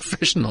giving her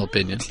professional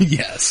opinion.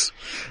 Yes.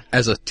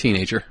 As a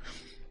teenager.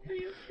 Are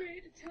you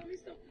afraid to tell me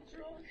something's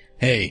wrong?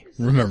 Hey,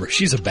 remember,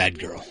 she's a bad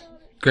girl.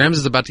 Grams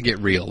is about to get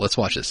real. Let's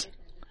watch this.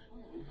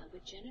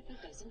 But Jennifer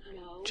doesn't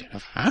know.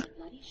 Jennifer? Huh?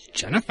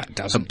 Jennifer A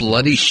doesn't.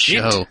 bloody Shit.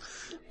 show.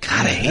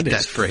 God, I hate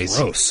that is phrase.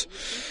 Gross.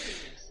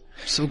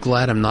 I'm so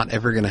glad I'm not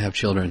ever going to have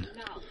children.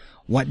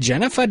 What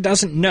Jennifer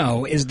doesn't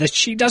know is that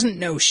she doesn't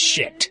know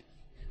shit.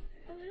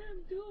 I'm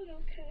doing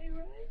okay,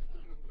 right?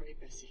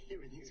 Great, Bessie.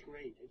 Everything's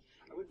great.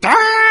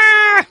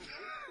 Ah!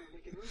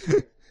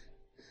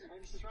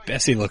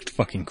 Bessie looked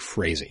fucking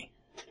crazy.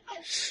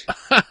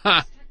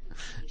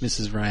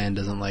 Mrs. Ryan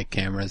doesn't like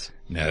cameras.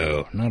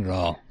 No, not at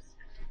all.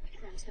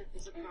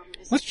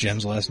 What's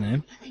Jen's last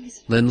name?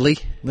 Lindley?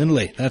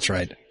 Lindley, that's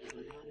right.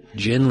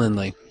 Jen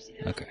Lindley.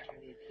 Okay.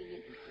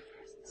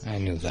 I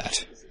knew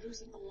that.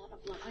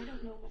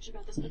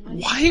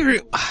 Why are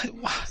you...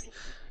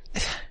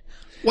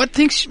 What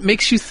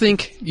makes you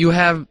think you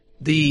have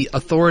the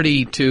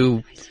authority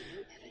to...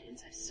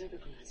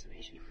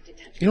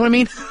 You know what I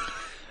mean?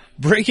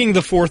 Breaking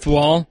the fourth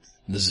wall.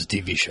 This is a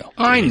TV show.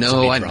 I It needs to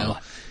know, be I drama. know.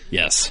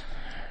 Yes.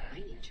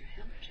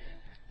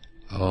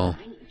 Oh.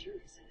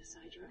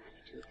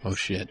 Oh,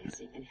 shit.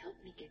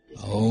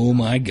 Oh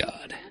my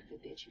God.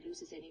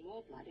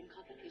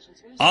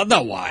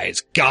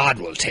 Otherwise, God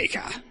will take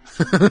her.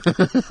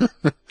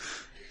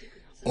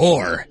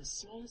 Or,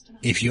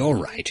 if you're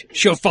right,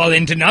 she'll fall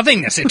into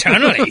nothingness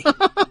eternally.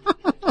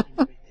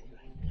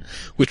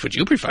 Which would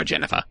you prefer,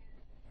 Jennifer?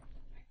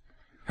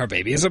 Her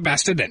baby is a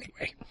bastard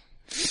anyway.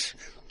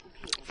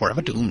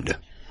 Forever doomed.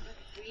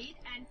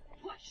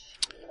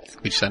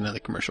 We just had another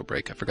commercial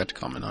break. I forgot to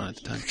comment on it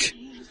at the time.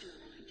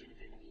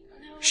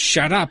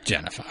 Shut up,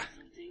 Jennifer.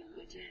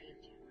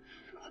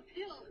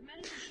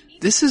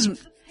 This is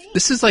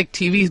like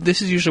TV.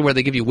 This is usually where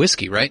they give you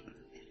whiskey, right?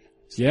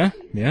 Yeah,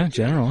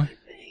 generally.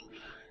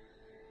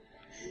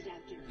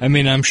 I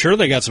mean, I'm sure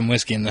they got some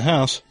whiskey in the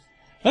house.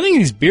 I think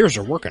these beers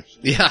are working.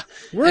 Yeah.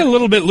 We're a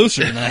little bit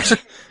looser than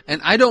that.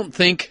 And I don't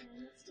think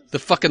the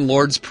fucking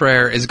Lord's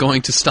Prayer is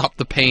going to stop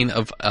the pain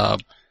of a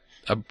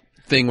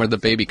thing where the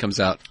baby comes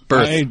out.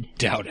 Birth. I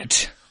doubt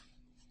it.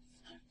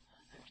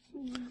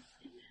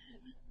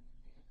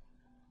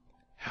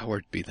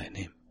 Howard be thy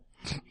name.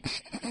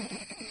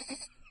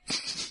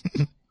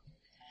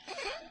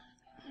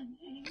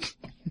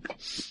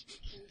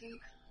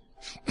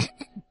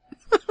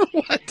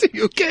 What? Are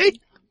you okay?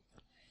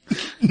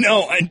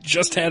 No, I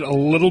just had a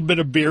little bit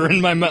of beer in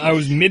my mouth. I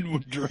was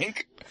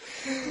mid-drink.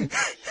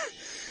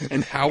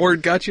 And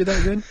Howard got you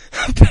that good?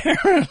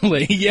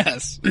 Apparently,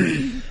 yes.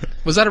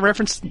 Was that a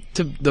reference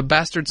to the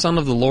Bastard Son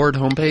of the Lord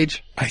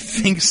homepage? I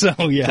think so,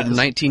 yes. From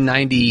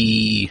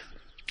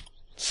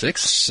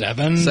 1996?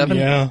 Seven? Seven?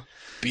 Yeah.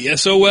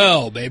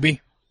 BSOL,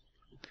 baby.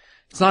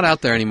 It's not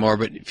out there anymore,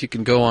 but if you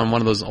can go on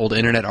one of those old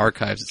internet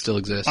archives, it still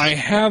exists. I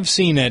have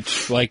seen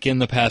it, like, in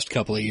the past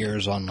couple of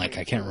years on, like,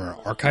 I can't remember,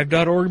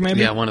 archive.org, maybe?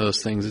 Yeah, one of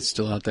those things. It's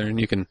still out there, and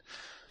you can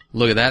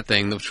look at that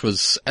thing, which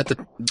was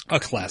a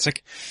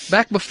classic.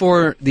 Back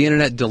before the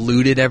internet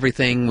diluted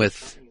everything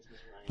with,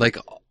 like,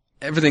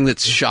 everything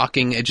that's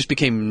shocking. It just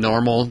became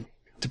normal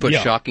to put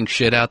shocking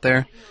shit out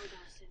there.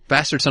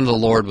 Bastard Son of the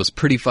Lord was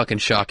pretty fucking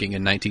shocking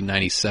in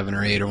 1997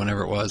 or 8 or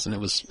whenever it was, and it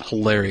was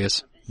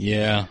hilarious.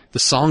 Yeah. The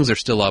songs are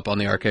still up on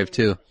the archive,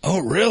 too. Oh,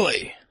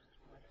 really?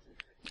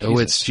 Oh,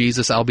 it's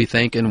Jesus I'll be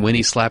thanking when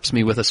he slaps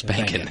me with a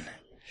spanking.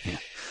 Yeah.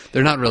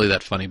 They're not really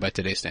that funny by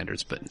today's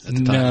standards, but at the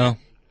time. No.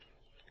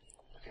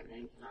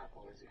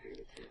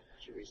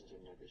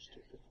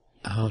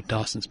 Oh,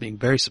 Dawson's being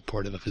very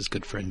supportive of his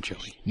good friend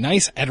Joey.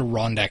 Nice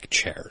Adirondack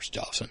chairs,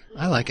 Dawson.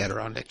 I like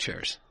Adirondack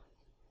chairs.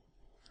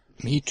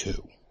 Me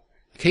too.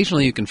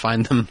 Occasionally you can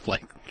find them,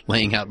 like,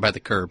 laying out by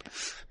the curb.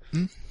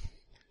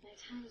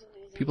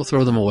 People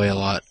throw them away a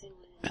lot,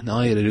 and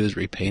all you gotta do is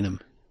repaint them.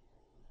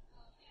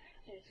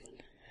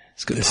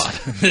 It's good pot.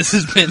 This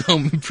has been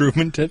Home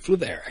Improvement Tips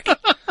with Eric.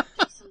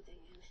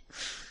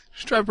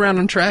 Just drive around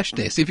on trash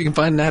day, see if you can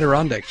find an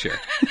Adirondack chair.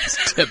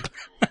 Tip.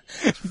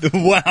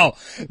 Wow,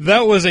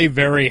 that was a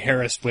very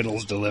Harris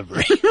Whittles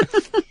delivery.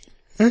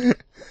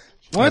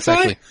 That's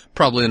actually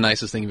probably the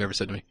nicest thing you've ever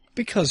said to me.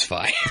 Because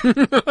Fi.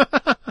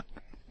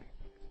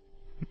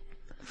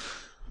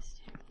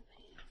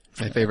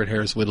 My favorite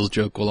Harris Whittles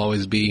joke will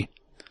always be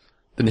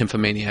the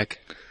nymphomaniac.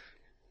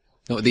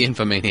 No, the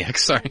infomaniac,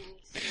 sorry.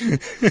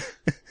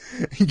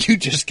 You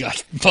just got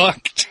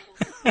fucked.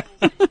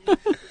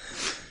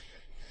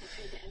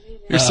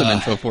 Here's some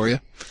info for you.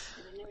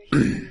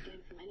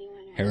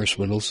 Harris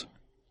Whittles,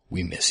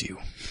 we miss you.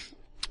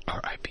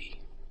 R.I.P.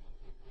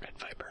 Red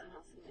Viper.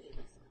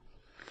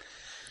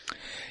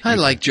 I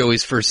like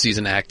Joey's first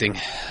season acting.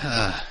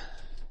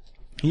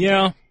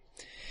 Yeah.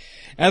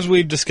 As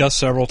we've discussed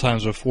several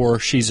times before,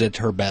 she's at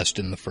her best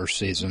in the first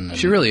season. And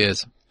she really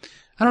is.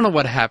 I don't know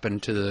what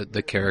happened to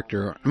the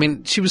character. I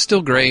mean, she was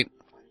still great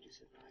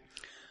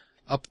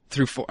up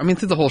through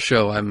through the whole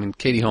show. I mean,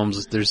 Katie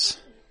Holmes,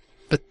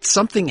 but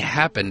something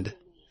happened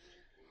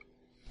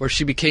where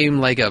she became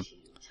like a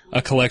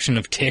collection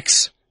of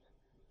tics.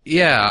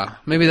 Yeah,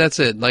 maybe that's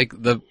it. Like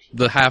the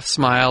half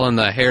smile and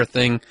the hair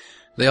thing,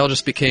 they all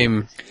just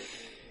became...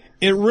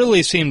 It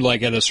really seemed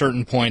like at a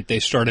certain point they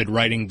started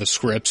writing the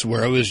scripts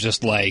where it was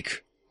just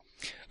like,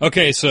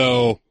 okay,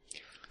 so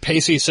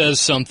Pacey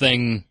says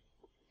something,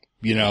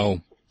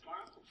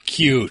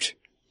 cute.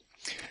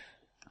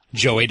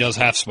 Joey does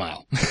half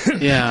smile.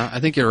 Yeah, I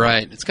think you're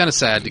right. It's kind of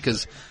sad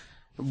because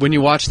when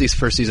you watch these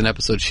first season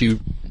episodes, she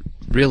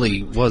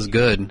really was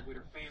good.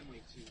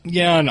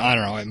 Yeah, and I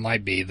don't know, it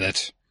might be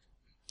that,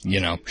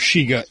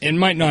 it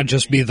might not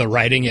just be the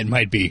writing, it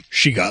might be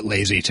she got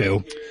lazy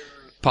too.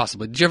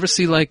 Possibly. Did you ever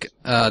see,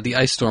 the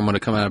Ice Storm when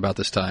it come out about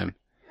this time?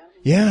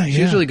 Yeah,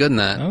 She was really good in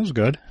that. That was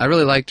good. I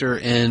really liked her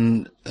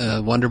in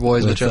Wonder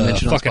Boys, which I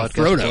mentioned on this podcast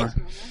Frodo.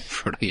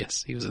 before. Frodo,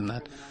 yes, he was in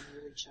that.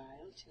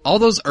 All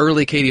those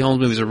early Katie Holmes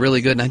movies are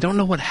really good, and I don't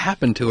know what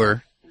happened to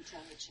her.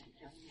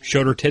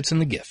 Showed her tits in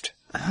The Gift.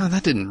 Oh,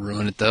 that didn't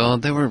ruin it, though.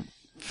 They were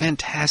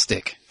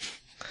fantastic.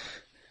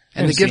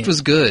 And The Gift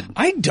was good.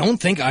 I don't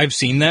think I've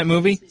seen that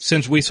movie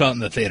since we saw it in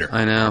the theater.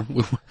 I know.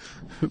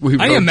 We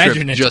I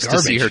imagine it's just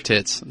garbage. to see her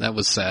tits. That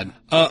was sad.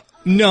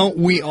 No,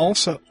 we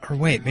also... Or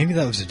wait, maybe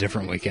that was a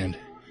different weekend.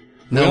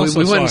 No,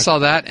 we went and saw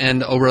that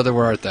and Oh Brother,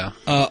 Where Art Thou?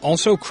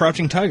 Also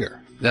Crouching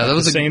Tiger. Yeah, that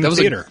was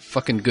theater. A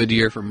fucking good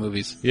year for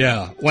movies.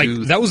 Yeah,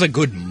 that was a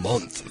good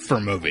month for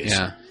movies.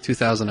 Yeah,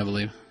 2000, I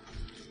believe.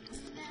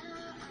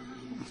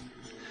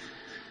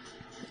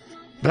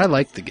 But I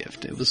liked The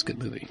Gift. It was a good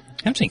movie.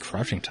 I haven't seen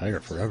Crouching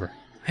Tiger forever.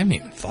 I haven't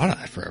even thought of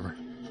that forever.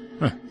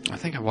 Huh. I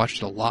think I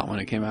watched it a lot when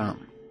it came out.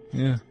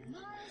 Yeah.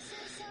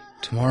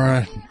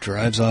 Tamara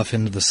drives off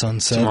into the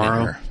sunset.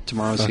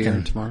 Tomorrow's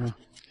here. Tomorrow.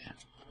 Yeah.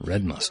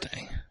 Red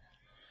Mustang.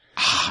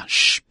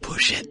 Shh,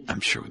 push it. I'm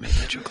sure we made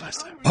that joke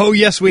last time. Oh,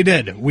 yes, we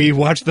did. We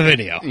watched the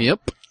video.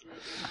 Yep.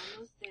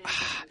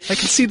 I can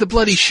see the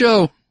bloody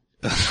show.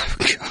 Oh,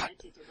 God.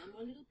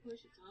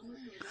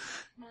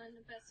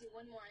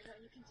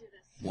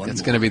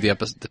 That's going to be the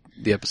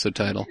episode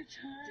title.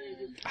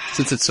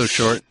 Since it's so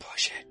short.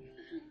 Push it.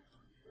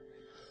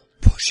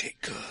 Push it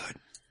good.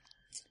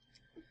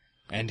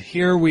 And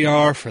here we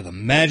are for the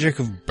magic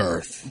of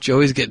birth.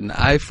 Joey's getting an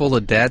eye full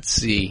of Dat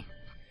C.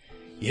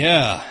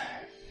 Yeah.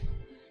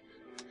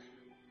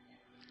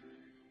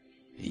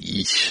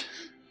 Yeesh.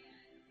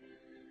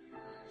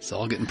 It's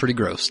all getting pretty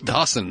gross.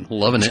 Dawson,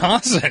 loving it.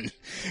 Dawson,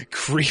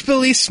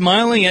 creepily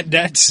smiling at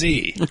Dat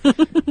C.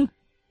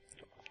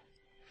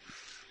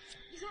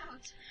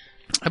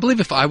 I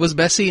believe if I was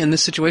Bessie in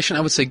this situation,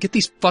 I would say, get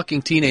these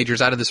fucking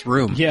teenagers out of this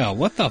room. Yeah,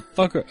 what the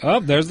fuck? Oh,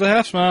 there's the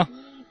half smile.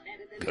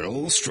 Good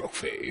old stroke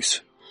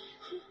face.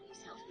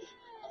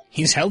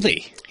 He's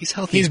healthy. He's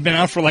healthy. He's been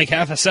out for like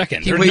half a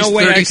second. He There's weighs no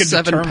way I could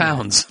 37 determine.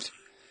 pounds.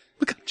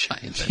 Look how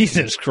giant that is.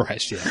 Jesus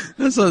Christ, yeah.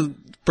 That's a,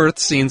 birth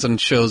scenes on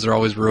shows are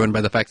always ruined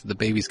by the fact that the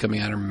babies coming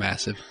out are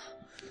massive.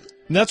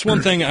 That's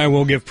one thing I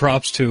will give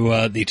props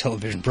to the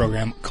television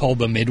program called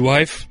The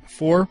Midwife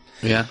for.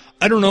 Yeah.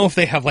 I don't know if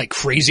they have, like,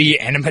 crazy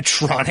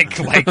animatronic,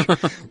 like,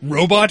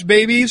 robot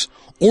babies,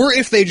 or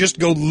if they just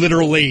go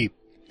literally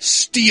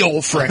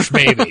steal fresh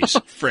babies.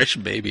 Fresh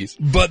babies.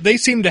 But they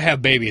seem to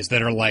have babies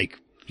that are, like,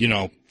 you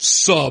know,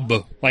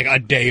 like, a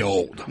day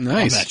old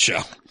Nice. on that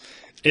show.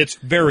 It's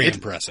very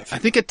impressive. I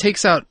think it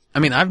takes out, I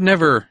mean, I've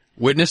never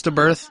witnessed a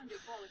birth,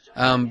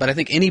 but I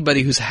think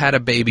anybody who's had a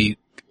baby,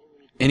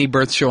 any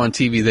birth show on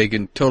TV, they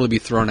can totally be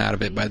thrown out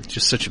of it by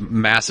just such a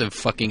massive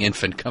fucking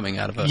infant coming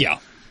out of a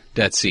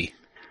Dead Sea.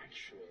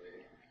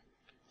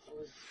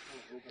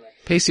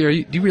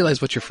 Pacey, do you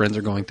realize what your friends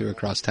are going through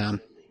across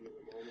town?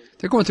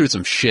 They're going through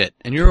some shit,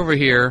 and you're over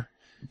here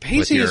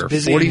Pacey with is your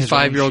busy in his own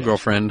 45-year-old shit.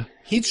 girlfriend.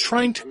 He's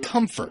trying to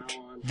comfort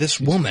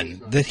this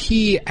woman that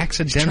he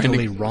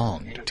accidentally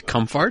wronged. To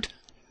comfort?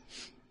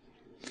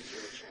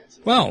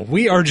 Well,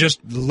 we are just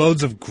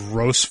loads of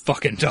gross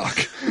fucking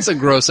talk. It's a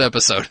gross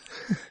episode.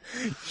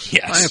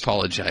 Yes. I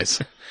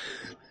apologize.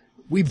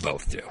 We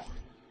both do.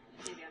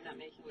 Maybe I'm not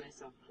making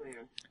myself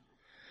clear.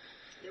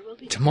 There will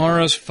be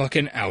Tamara's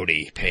fucking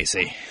outie,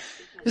 Pacey.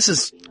 This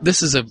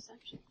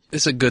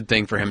is a good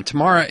thing for him.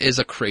 Tamara is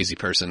a crazy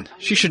person.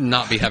 She should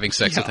not be having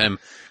sex with him.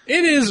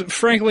 It is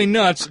frankly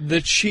nuts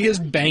that she is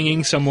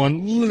banging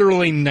someone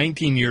literally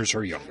 19 years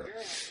her younger.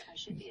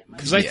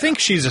 Because I think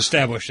she's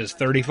established as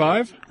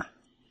 35,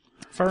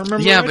 if I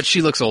remember Yeah, right. but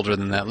she looks older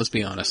than that, let's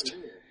be honest.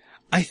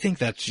 I think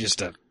that's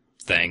just a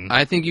thing.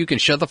 I think you can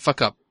shut the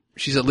fuck up.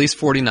 She's at least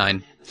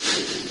 49.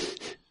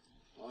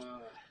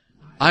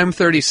 I'm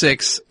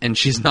 36, and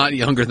she's not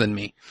younger than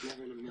me.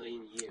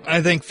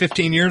 I think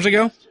 15 years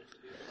ago,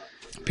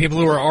 people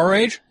who were our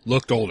age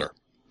looked older.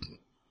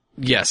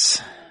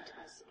 Yes.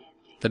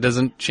 That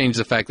doesn't change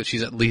the fact that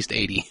she's at least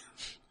 80.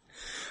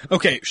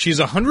 Okay, she's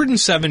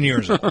 107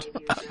 years old.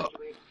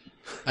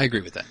 I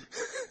agree with that.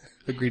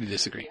 Agree to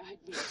disagree.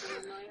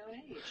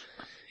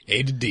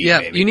 A to D,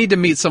 Yeah, baby. you need to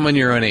meet someone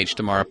your own age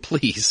tomorrow,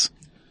 please.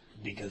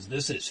 Because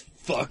this is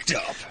fucked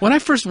up. When I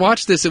first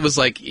watched this, it was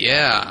like,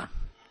 yeah,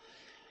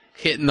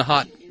 hitting the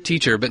hot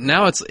teacher, but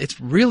now it's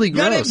really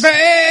Got gross. it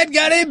bad,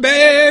 got it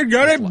bad,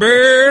 got it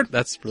bad.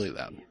 That's really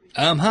loud.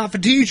 I'm hot for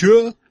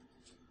teacher.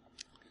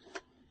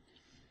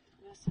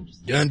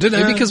 Dun, dun,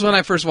 dun. Maybe because when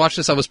I first watched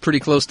this, I was pretty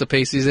close to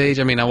Pacey's age.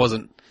 I mean, I was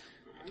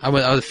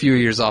a few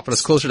years off, but I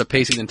was closer to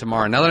Pacey than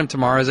Tamara. Now that I'm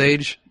Tamara's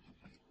age,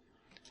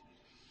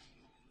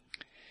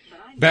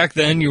 Back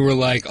then, you were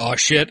like, oh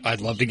shit, I'd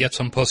love to get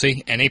some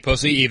pussy. Any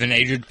pussy, even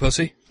aged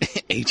pussy.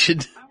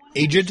 aged,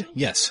 Aged?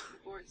 Yes.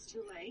 before it's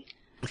too late.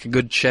 like a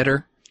good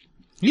cheddar.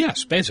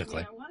 Yes,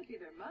 basically. I want to be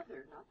their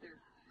mother, not their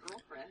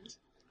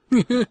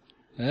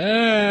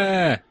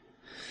girlfriend.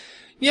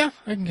 Yeah,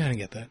 I can kind of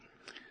get that.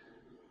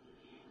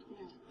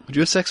 Would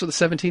you have sex with a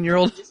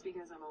 17-year-old Just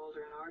because I'm older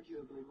and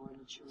arguably more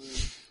mature.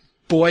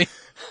 boy?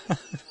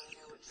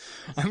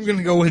 I'm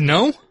gonna go with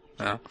no.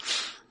 Oh.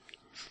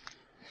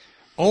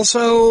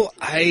 Also,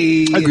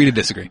 I Agree to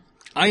disagree.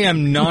 I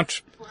am not,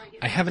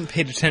 I haven't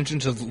paid attention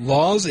to the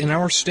laws in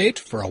our state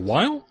for a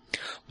while,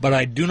 but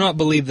I do not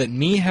believe that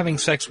me having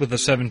sex with a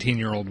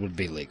 17-year-old would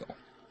be legal.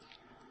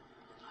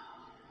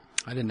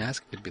 I didn't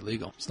ask if it'd be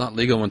legal. It's not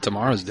legal when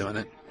Tamara's doing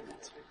it.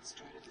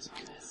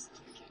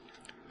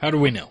 How do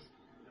we know?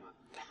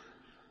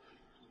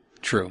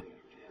 True.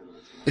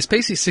 Is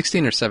Pacey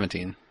 16 or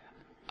 17?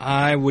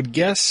 I would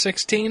guess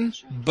 16,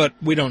 but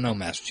we don't know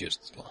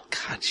Massachusetts law.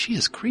 God, she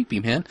is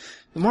creepy, man.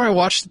 The more I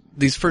watched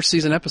these first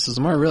season episodes,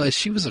 the more I realized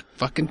she was a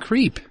fucking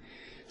creep.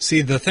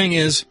 See, the thing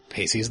is,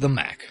 Pacey's the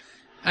Mac.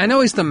 I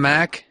know he's the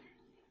Mac.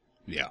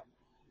 Yeah.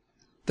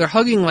 They're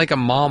hugging like a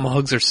mom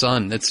hugs her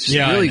son. It's just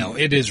Yeah, really, I know.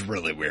 It is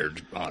really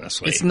weird,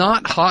 honestly. it's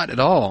not hot at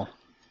all.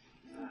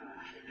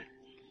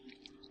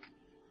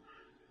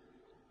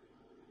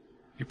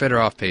 You're better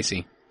off,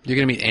 Pacey. You're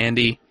going to meet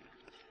Andy.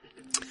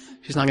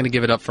 She's not going to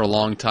give it up for a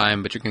long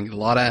time, but you're going to get a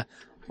lot of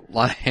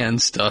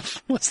hand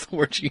stuff. What's the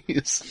word you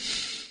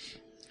use?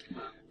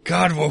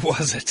 God, what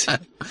was it?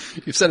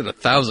 You've said it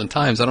 1,000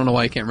 times. I don't know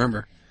why I can't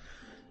remember.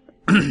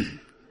 I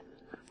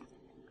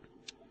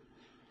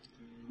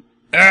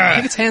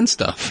think it's hand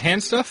stuff.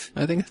 Hand stuff?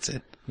 I think that's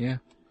it. Yeah.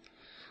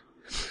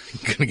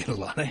 You're gonna get a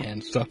lot of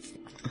hand stuff.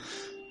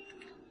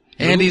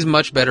 Andy's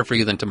much better for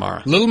you than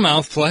Tamara. Little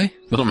mouth play.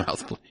 Little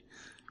mouth play.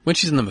 When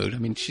she's in the mood. I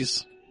mean,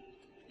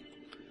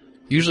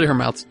 usually her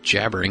mouth's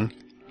jabbering.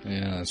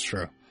 Yeah, that's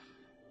true.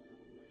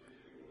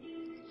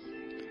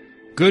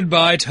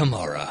 Goodbye,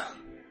 Tamara.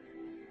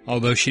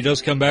 Although she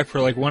does come back for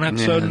like one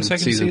episode in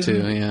second season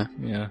 2, yeah.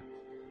 Yeah.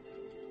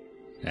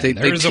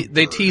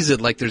 They tease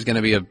it like there's going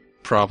to be a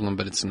problem,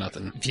 but it's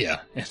nothing. Yeah,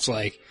 it's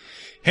like,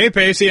 hey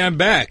Pacey, I'm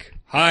back.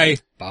 Hi.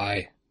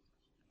 Bye.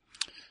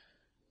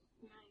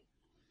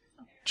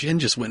 Jen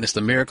just witnessed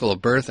the miracle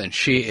of birth, and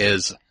she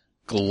is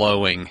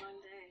glowing.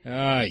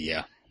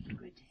 Yeah.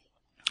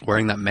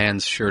 Wearing that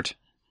man's shirt.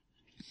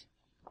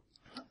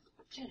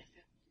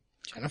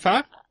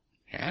 Jennifer?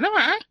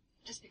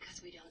 Just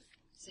because we don't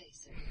say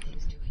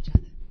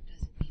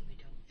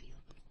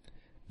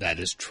That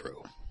is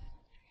true.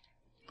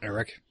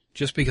 Eric,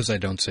 just because I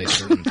don't say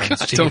certain things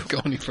to Don't you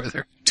go any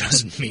further.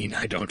 doesn't mean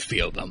I don't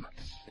feel them.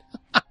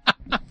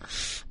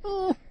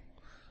 What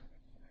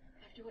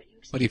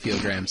do you feel,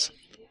 Grams?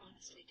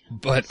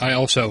 But I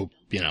also,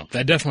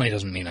 that definitely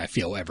doesn't mean I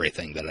feel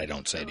everything that I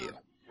don't say to you.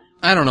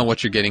 I don't know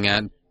what you're getting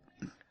at.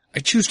 I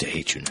choose to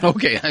hate you now.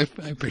 Okay, I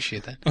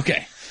appreciate that.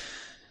 Okay.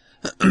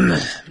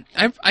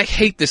 I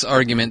hate this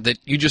argument that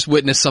you just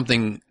witnessed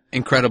something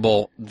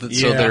incredible, so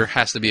Yeah. there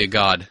has to be a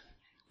God.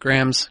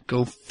 Grams,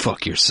 go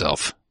fuck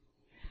yourself.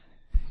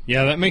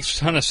 Yeah, that makes a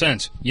ton of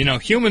sense.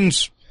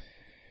 Humans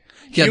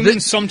Yeah,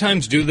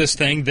 sometimes do this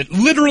thing that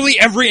literally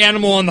every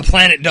animal on the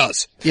planet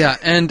does. Yeah,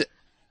 and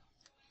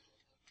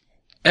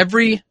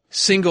every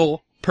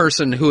single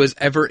person who has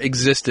ever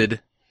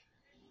existed,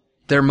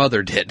 their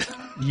mother did.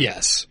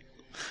 Yes.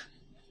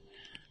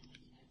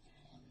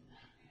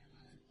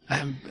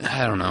 I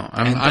don't know.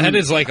 That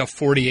is like a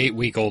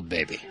 48-week-old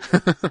baby.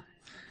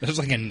 That's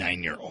like a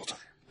 9-year-old.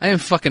 I am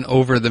fucking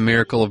over the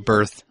miracle of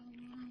birth.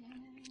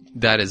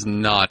 That is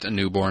not a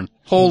newborn.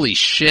 Holy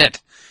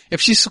shit. If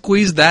she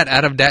squeezed that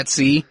out of that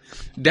C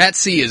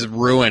is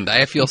ruined.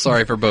 I feel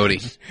sorry for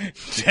Bodhi.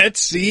 That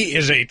sea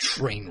is a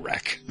train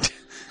wreck.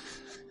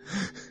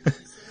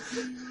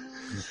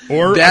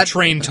 Or a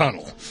train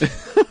tunnel.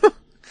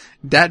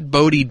 That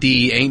Bodhi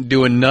D ain't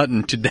doing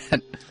nothing to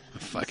that.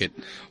 Fuck it.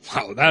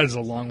 Wow, that is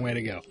a long way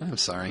to go. I'm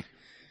sorry.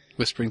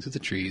 Whispering through the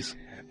trees.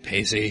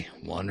 Pacey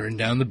wandering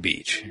down the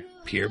beach.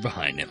 Pier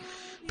behind him.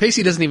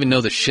 Pacey doesn't even know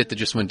the shit that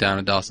just went down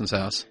at Dawson's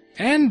house.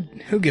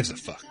 And who gives a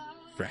fuck,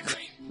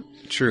 frankly.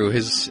 True,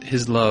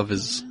 his love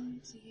is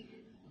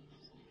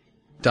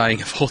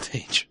dying of old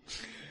age.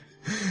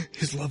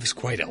 His love is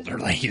quite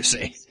elderly, you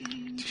say.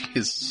 She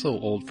is so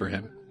old for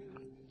him.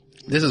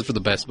 This is for the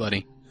best,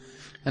 buddy.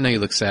 I know you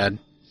look sad.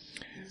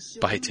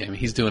 Bye, Tim.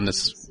 He's doing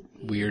this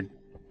weird...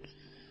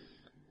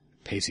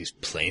 Pacey's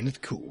playing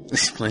it cool.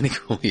 He's playing it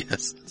cool,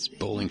 yes. This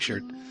bowling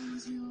shirt.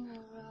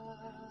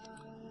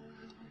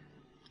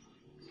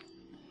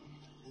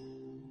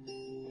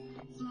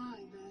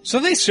 So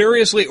they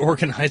seriously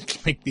organized,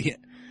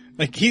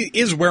 he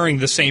is wearing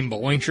the same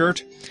bowling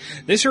shirt.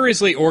 They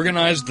seriously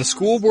organized the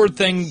school board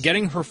thing,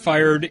 getting her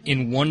fired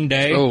in one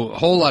day. Oh, a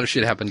whole lot of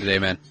shit happened today,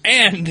 man.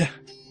 And,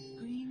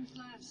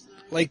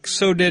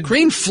 so did...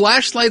 Green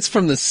flashlights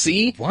from the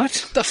sea?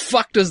 What? The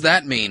fuck does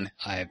that mean?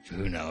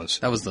 Who knows?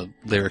 That was the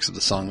lyrics of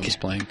the song that was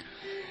playing.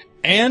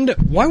 And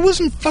why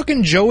wasn't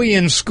fucking Joey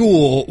in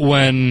school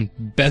when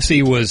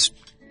Bessie was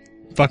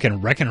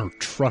fucking wrecking her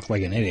truck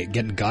like an idiot,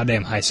 getting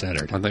goddamn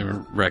high-centered? I think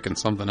we're wrecking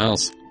something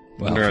else.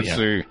 Well, Let's yeah.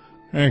 see.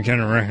 Erect.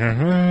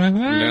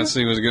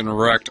 Nancy was getting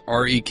wrecked.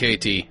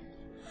 R-E-K-T.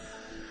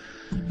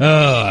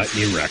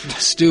 Erect.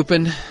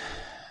 Stupid.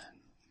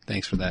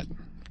 Thanks for that.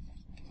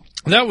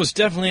 That was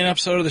definitely an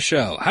episode of the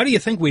show. How do you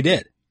think we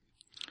did?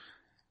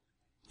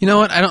 You know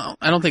what? I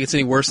don't think it's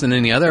any worse than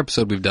any other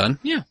episode we've done.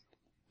 Yeah,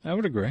 I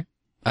would agree.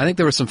 I think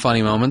there were some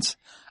funny moments.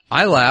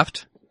 I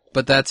laughed,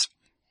 but that's...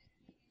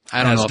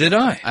 I don't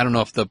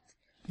know if the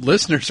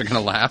listeners are going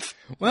to laugh.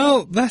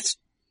 Well, that's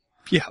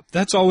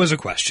always a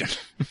question.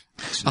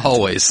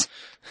 Always.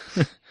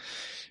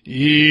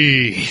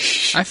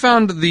 Yeesh. I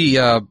found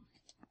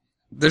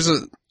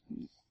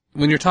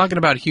when you're talking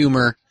about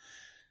humor,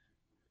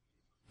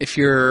 if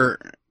you're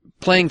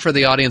playing for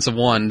the audience of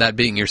one, that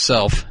being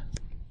yourself,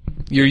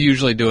 you're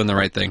usually doing the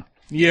right thing.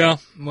 Yeah,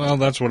 well,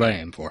 that's what I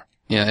aim for.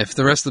 Yeah, if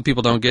the rest of the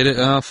people don't get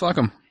it, fuck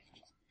them.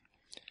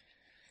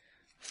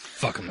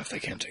 Fuck them if they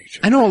can't take each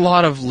other. I know a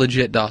lot of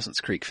legit Dawson's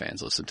Creek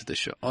fans listen to this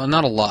show. Well,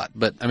 not a lot,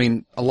 but I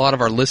mean, a lot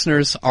of our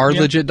listeners are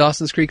legit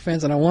Dawson's Creek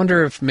fans, and I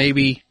wonder if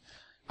maybe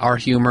our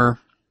humor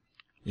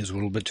is a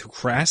little bit too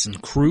crass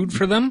and crude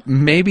for them.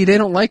 Maybe they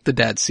don't like the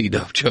Dad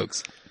C-Dope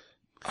jokes.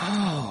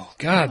 Oh,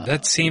 God,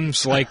 that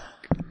seems like...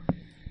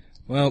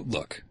 Well,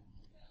 look.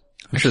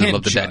 I'm sure they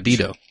love the Dad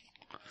Dido.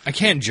 I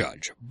can't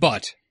judge,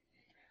 but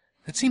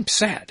that seems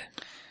sad.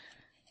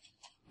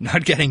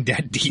 Not getting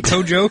Dad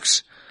Dido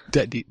jokes?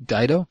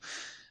 Dido?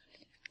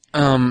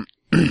 I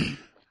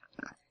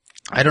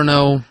don't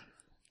know.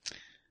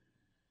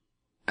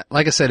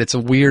 Like I said, it's a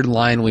weird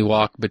line we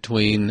walk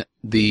between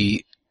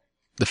the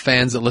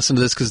fans that listen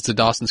to this because it's a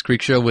Dawson's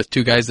Creek show with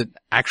two guys that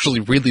actually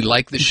really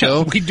like the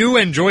show. We do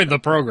enjoy the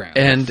program.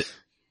 And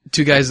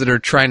two guys that are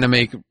trying to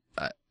make,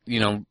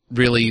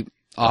 really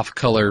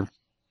off-color,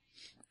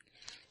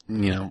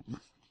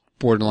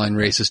 borderline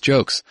racist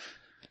jokes.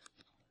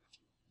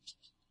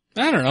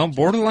 I don't know,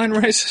 borderline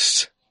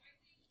racist?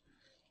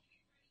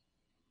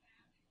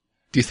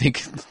 Do you think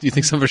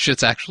some of our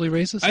shit's actually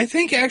racist? I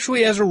think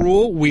actually, as a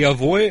rule, we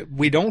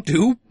don't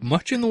do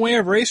much in the way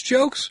of race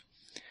jokes.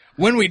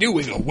 When we do,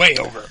 we go way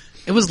over.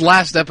 It was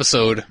last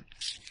episode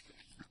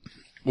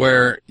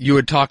where you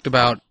had talked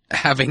about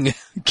having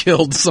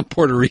killed some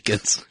Puerto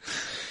Ricans.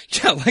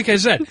 Yeah, like I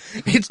said,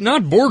 it's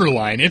not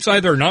borderline. It's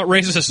either not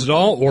racist at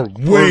all or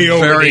way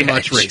over very the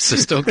much edge.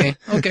 racist.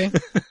 Okay.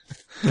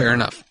 Fair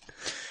enough.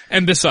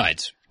 And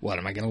besides, what,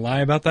 am I going to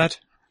lie about that?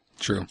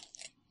 True.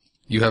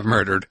 You have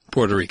murdered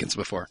Puerto Ricans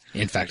before.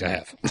 In fact, I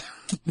have.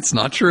 It's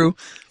not true.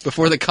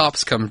 Before the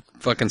cops come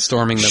fucking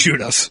storming the...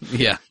 Shoot us.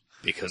 Yeah.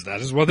 Because that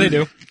is what they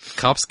do.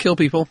 Cops kill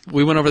people.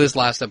 We went over this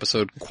last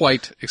episode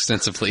quite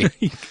extensively.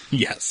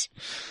 Yes.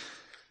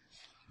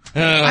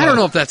 I don't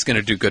know if that's going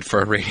to do good for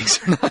our ratings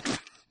or not.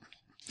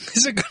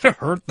 Is it going to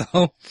hurt,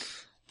 though?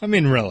 I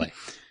mean, really.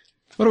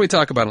 What do we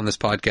talk about on this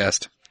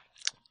podcast?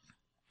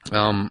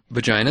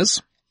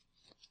 Vaginas.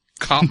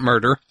 Cop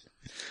murder.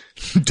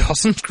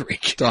 Dawson's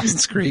Creek.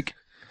 Dawson's Creek.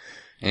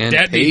 And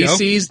Dat Dido.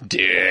 Pacey's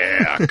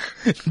dick.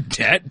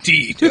 Dat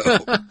Dido.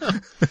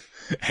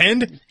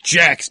 And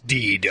Jack's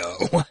Dido.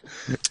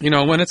 You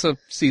know, when it's a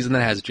season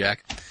that has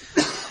Jack.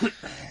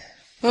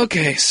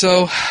 Okay,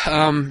 so,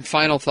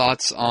 final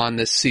thoughts on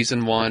this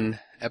season 1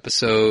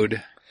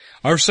 episode.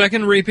 Our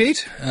second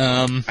repeat.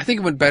 I think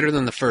it went better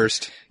than the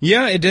first.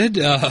 Yeah, it did.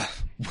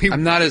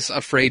 I'm not as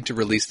afraid to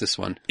release this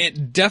one.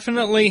 It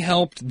definitely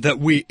helped that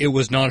it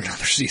was not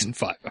another season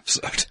 5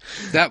 episode.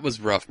 That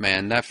was rough,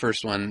 man. That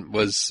first one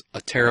was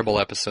a terrible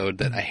episode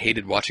that I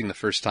hated watching the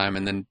first time,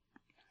 and then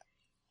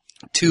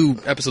 2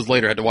 episodes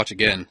later I had to watch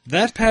again.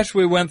 That patch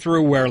we went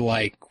through where,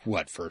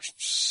 for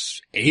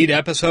 8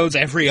 episodes,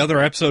 every other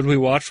episode we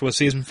watched was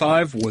season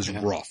 5, was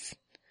rough.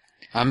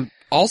 I'm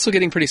also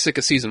getting pretty sick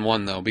of season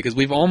 1, though, because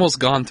we've almost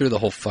gone through the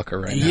whole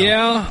fucker right now.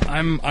 Yeah,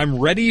 I'm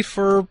ready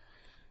for,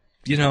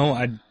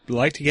 I'd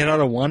like to get out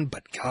of 1,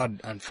 but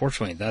God,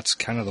 unfortunately, that's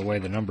kind of the way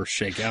the numbers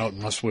shake out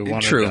unless we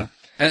want to. True.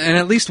 And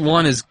at least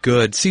 1 is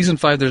good. Season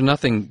 5, there's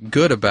nothing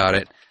good about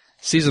it.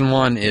 Season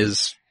 1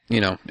 is,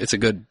 it's a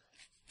good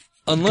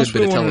Unless good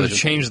we bit of wanted to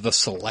television. change the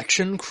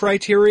selection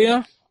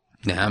criteria.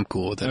 Nah, I'm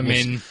cool with it. I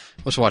mean,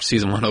 let's watch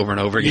season 1 over and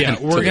over again. yeah,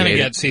 we're till going to we hate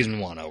get it. season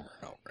 1 over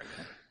and over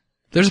again.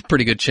 There's a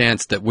pretty good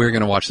chance that we're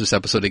going to watch this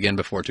episode again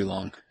before too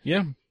long.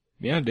 Yeah,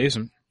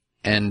 decent.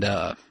 And,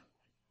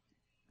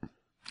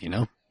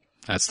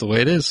 that's the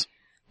way it is.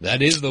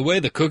 That is the way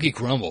the cookie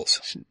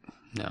crumbles.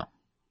 No.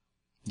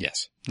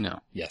 Yes. No.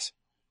 Yes.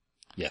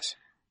 Yes.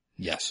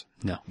 Yes.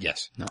 No.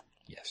 Yes. No.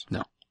 Yes.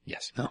 No.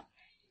 Yes. No.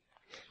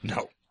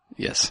 No.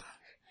 Yes.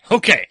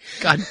 Okay.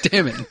 God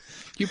damn it.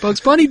 You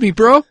Bugs Bunnied me,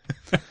 bro.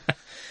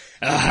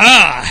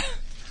 Aha!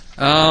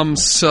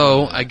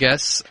 So I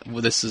guess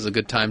this is a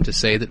good time to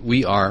say that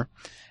we are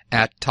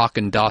at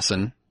Talkin'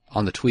 Dawson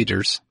on the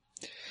tweeters.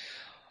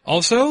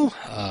 Also,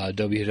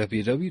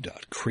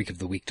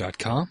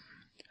 www.creekoftheweek.com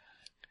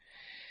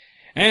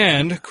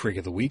and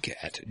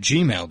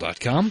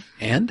creekoftheweek@gmail.com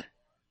And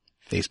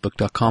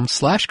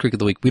Facebook.com/Creek of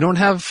the Week. We don't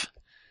have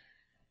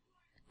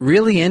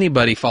really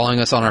anybody following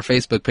us on our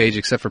Facebook page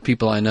except for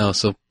people I know.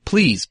 So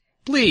please,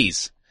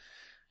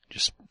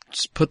 just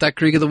put that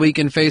Creek of the Week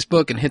in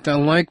Facebook and hit that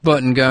like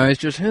button, guys.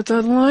 Just hit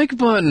that like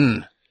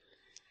button.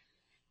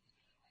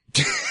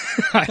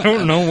 I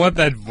don't know what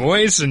that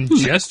voice and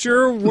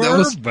gesture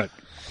were, but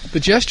The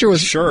gesture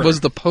was Sure.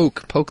 was the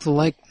poke the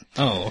like.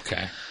 oh,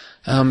 okay.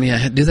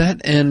 Yeah, do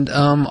that, and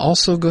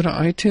also go to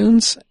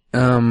iTunes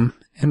and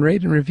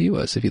rate and review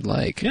us if you'd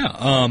like.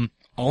 Yeah.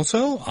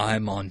 Also,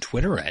 I'm on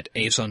Twitter at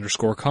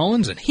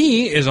Ace_Collins, and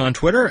he is on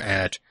Twitter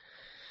at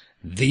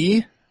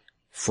the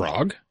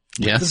Frog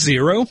Yes, the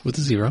 0 with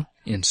a 0.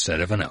 instead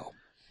of an O.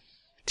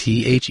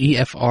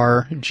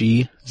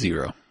 THEFRG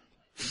 0.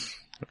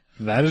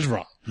 That is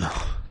wrong.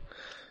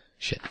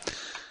 Shit.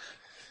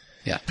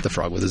 Yeah, the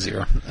frog with a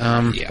 0.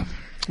 Yeah.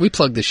 We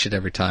plug this shit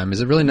every time. Is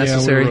it really Yeah,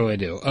 necessary? we really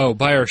do. Oh,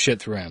 buy our shit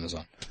through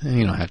Amazon.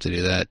 You don't have to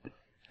do that.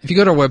 If you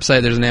go to our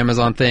website, there's an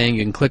Amazon thing.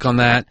 You can click on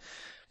that.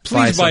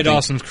 Please buy something.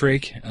 Dawson's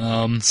Creek.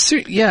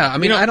 Yeah, I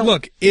mean, I don't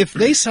look, if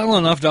they sell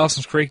enough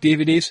Dawson's Creek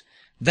DVDs,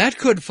 that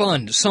could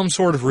fund some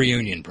sort of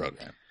reunion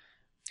program.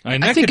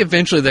 I think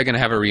eventually they're going to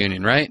have a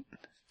reunion, right?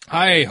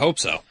 I hope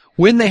so.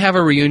 When they have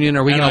a reunion,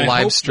 are we And going to I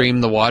hope- live stream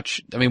the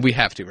watch? I mean, we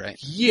have to, right?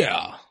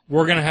 Yeah.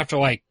 We're gonna have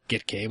to,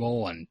 get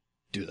cable and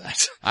do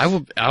that. I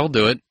will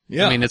do it.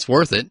 Yeah. I mean, it's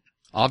worth it,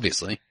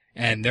 obviously.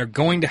 And they're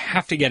going to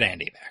have to get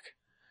Andy back.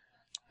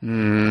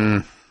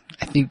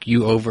 I think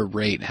you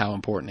overrate how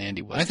important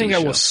Andy was. I to think the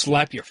I show. will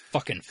slap your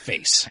fucking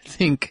face. I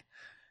think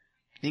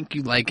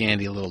you like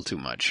Andy a little too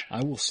much.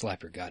 I will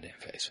slap your goddamn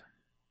face.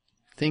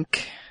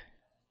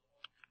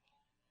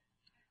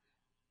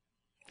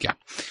 Yeah.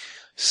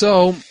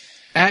 So,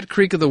 at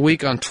Creek of the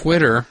Week on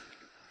Twitter.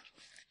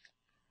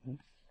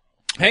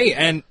 Hey,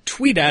 and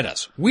tweet at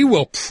us. We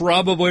will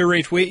probably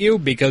retweet you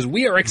because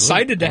we are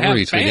excited to I'll have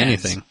retweet fans.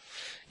 anything.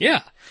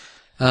 Yeah.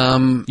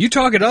 You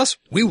talk at us,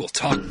 we will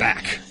talk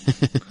back.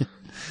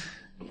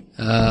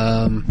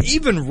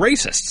 Even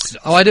racist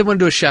stuff. Oh, I did want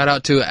to do a shout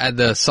out to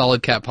the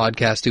Solid Cat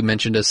podcast who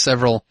mentioned us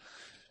several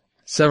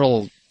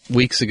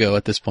weeks ago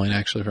at this point,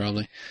 actually,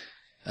 probably.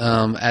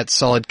 At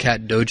Solid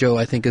Cat Dojo,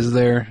 I think is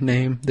their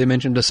name. They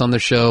mentioned us on their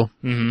show.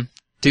 Mm-hmm.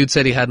 Dude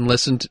said he hadn't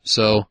listened,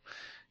 so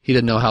he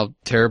didn't know how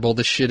terrible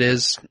this shit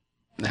is,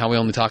 and how we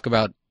only talk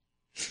about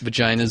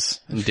vaginas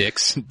and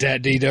dicks.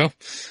 Dat Dido.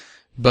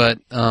 But,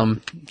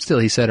 still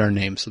he said our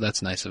name, so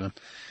that's nice of him.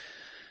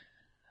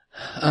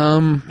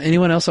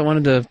 Anyone else I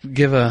wanted to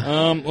give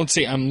a... Let's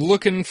see, I'm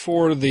looking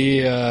for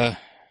the, Are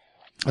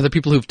there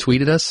people who've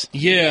tweeted us?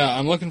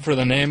 I'm looking for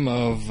the name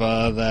of,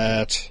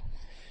 that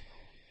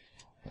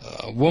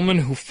A woman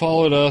who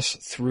followed us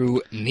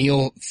through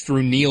Neil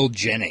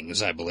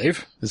Jennings, I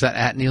believe. Is that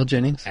at Neil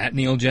Jennings? At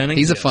Neil Jennings.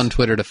 He's a yes. fun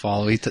Twitter to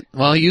follow. He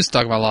used to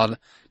talk about a lot of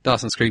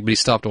Dawson's Creek, but he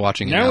stopped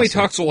watching it. Now he so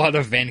talks a lot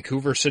of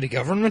Vancouver city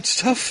government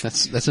stuff.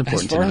 That's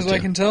important. As far as I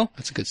can tell.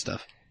 That's good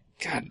stuff.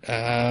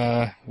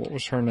 God, what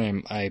was her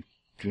name? I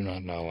do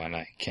not know, and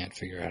I can't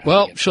figure out.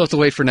 Well, she'll have to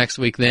wait for next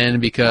week then,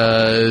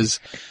 because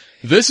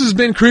this has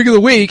been Creek of the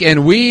Week,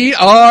 and we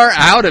are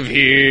out of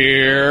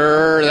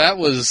here. That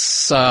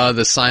was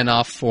the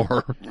sign-off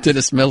for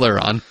Dennis Miller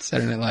on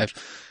Saturday Night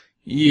Live.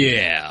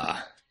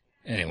 Yeah.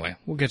 Anyway,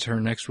 we'll get to her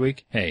next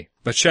week. Hey,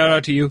 but shout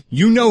out to you.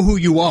 You know who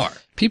you are.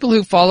 People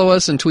who follow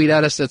us and tweet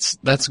at us,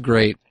 that's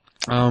great.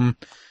 I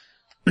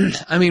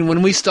mean,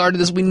 when we started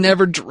this, we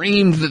never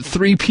dreamed that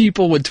 3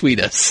 people would tweet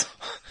us.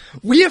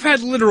 We have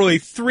had literally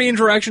 3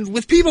 interactions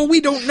with people we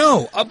don't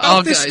know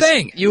about this guys,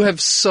 thing. You have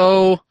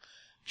so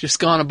just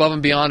gone above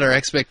and beyond our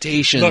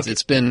expectations. Look,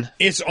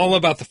 It's all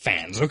about the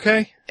fans,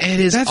 okay?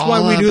 That's all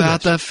all why we do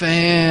about this. the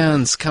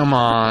fans. Come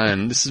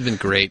on. This has been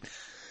great.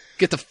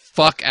 Get the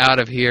fuck out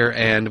of here,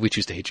 and we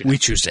choose to hate you now. We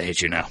choose to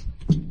hate you now.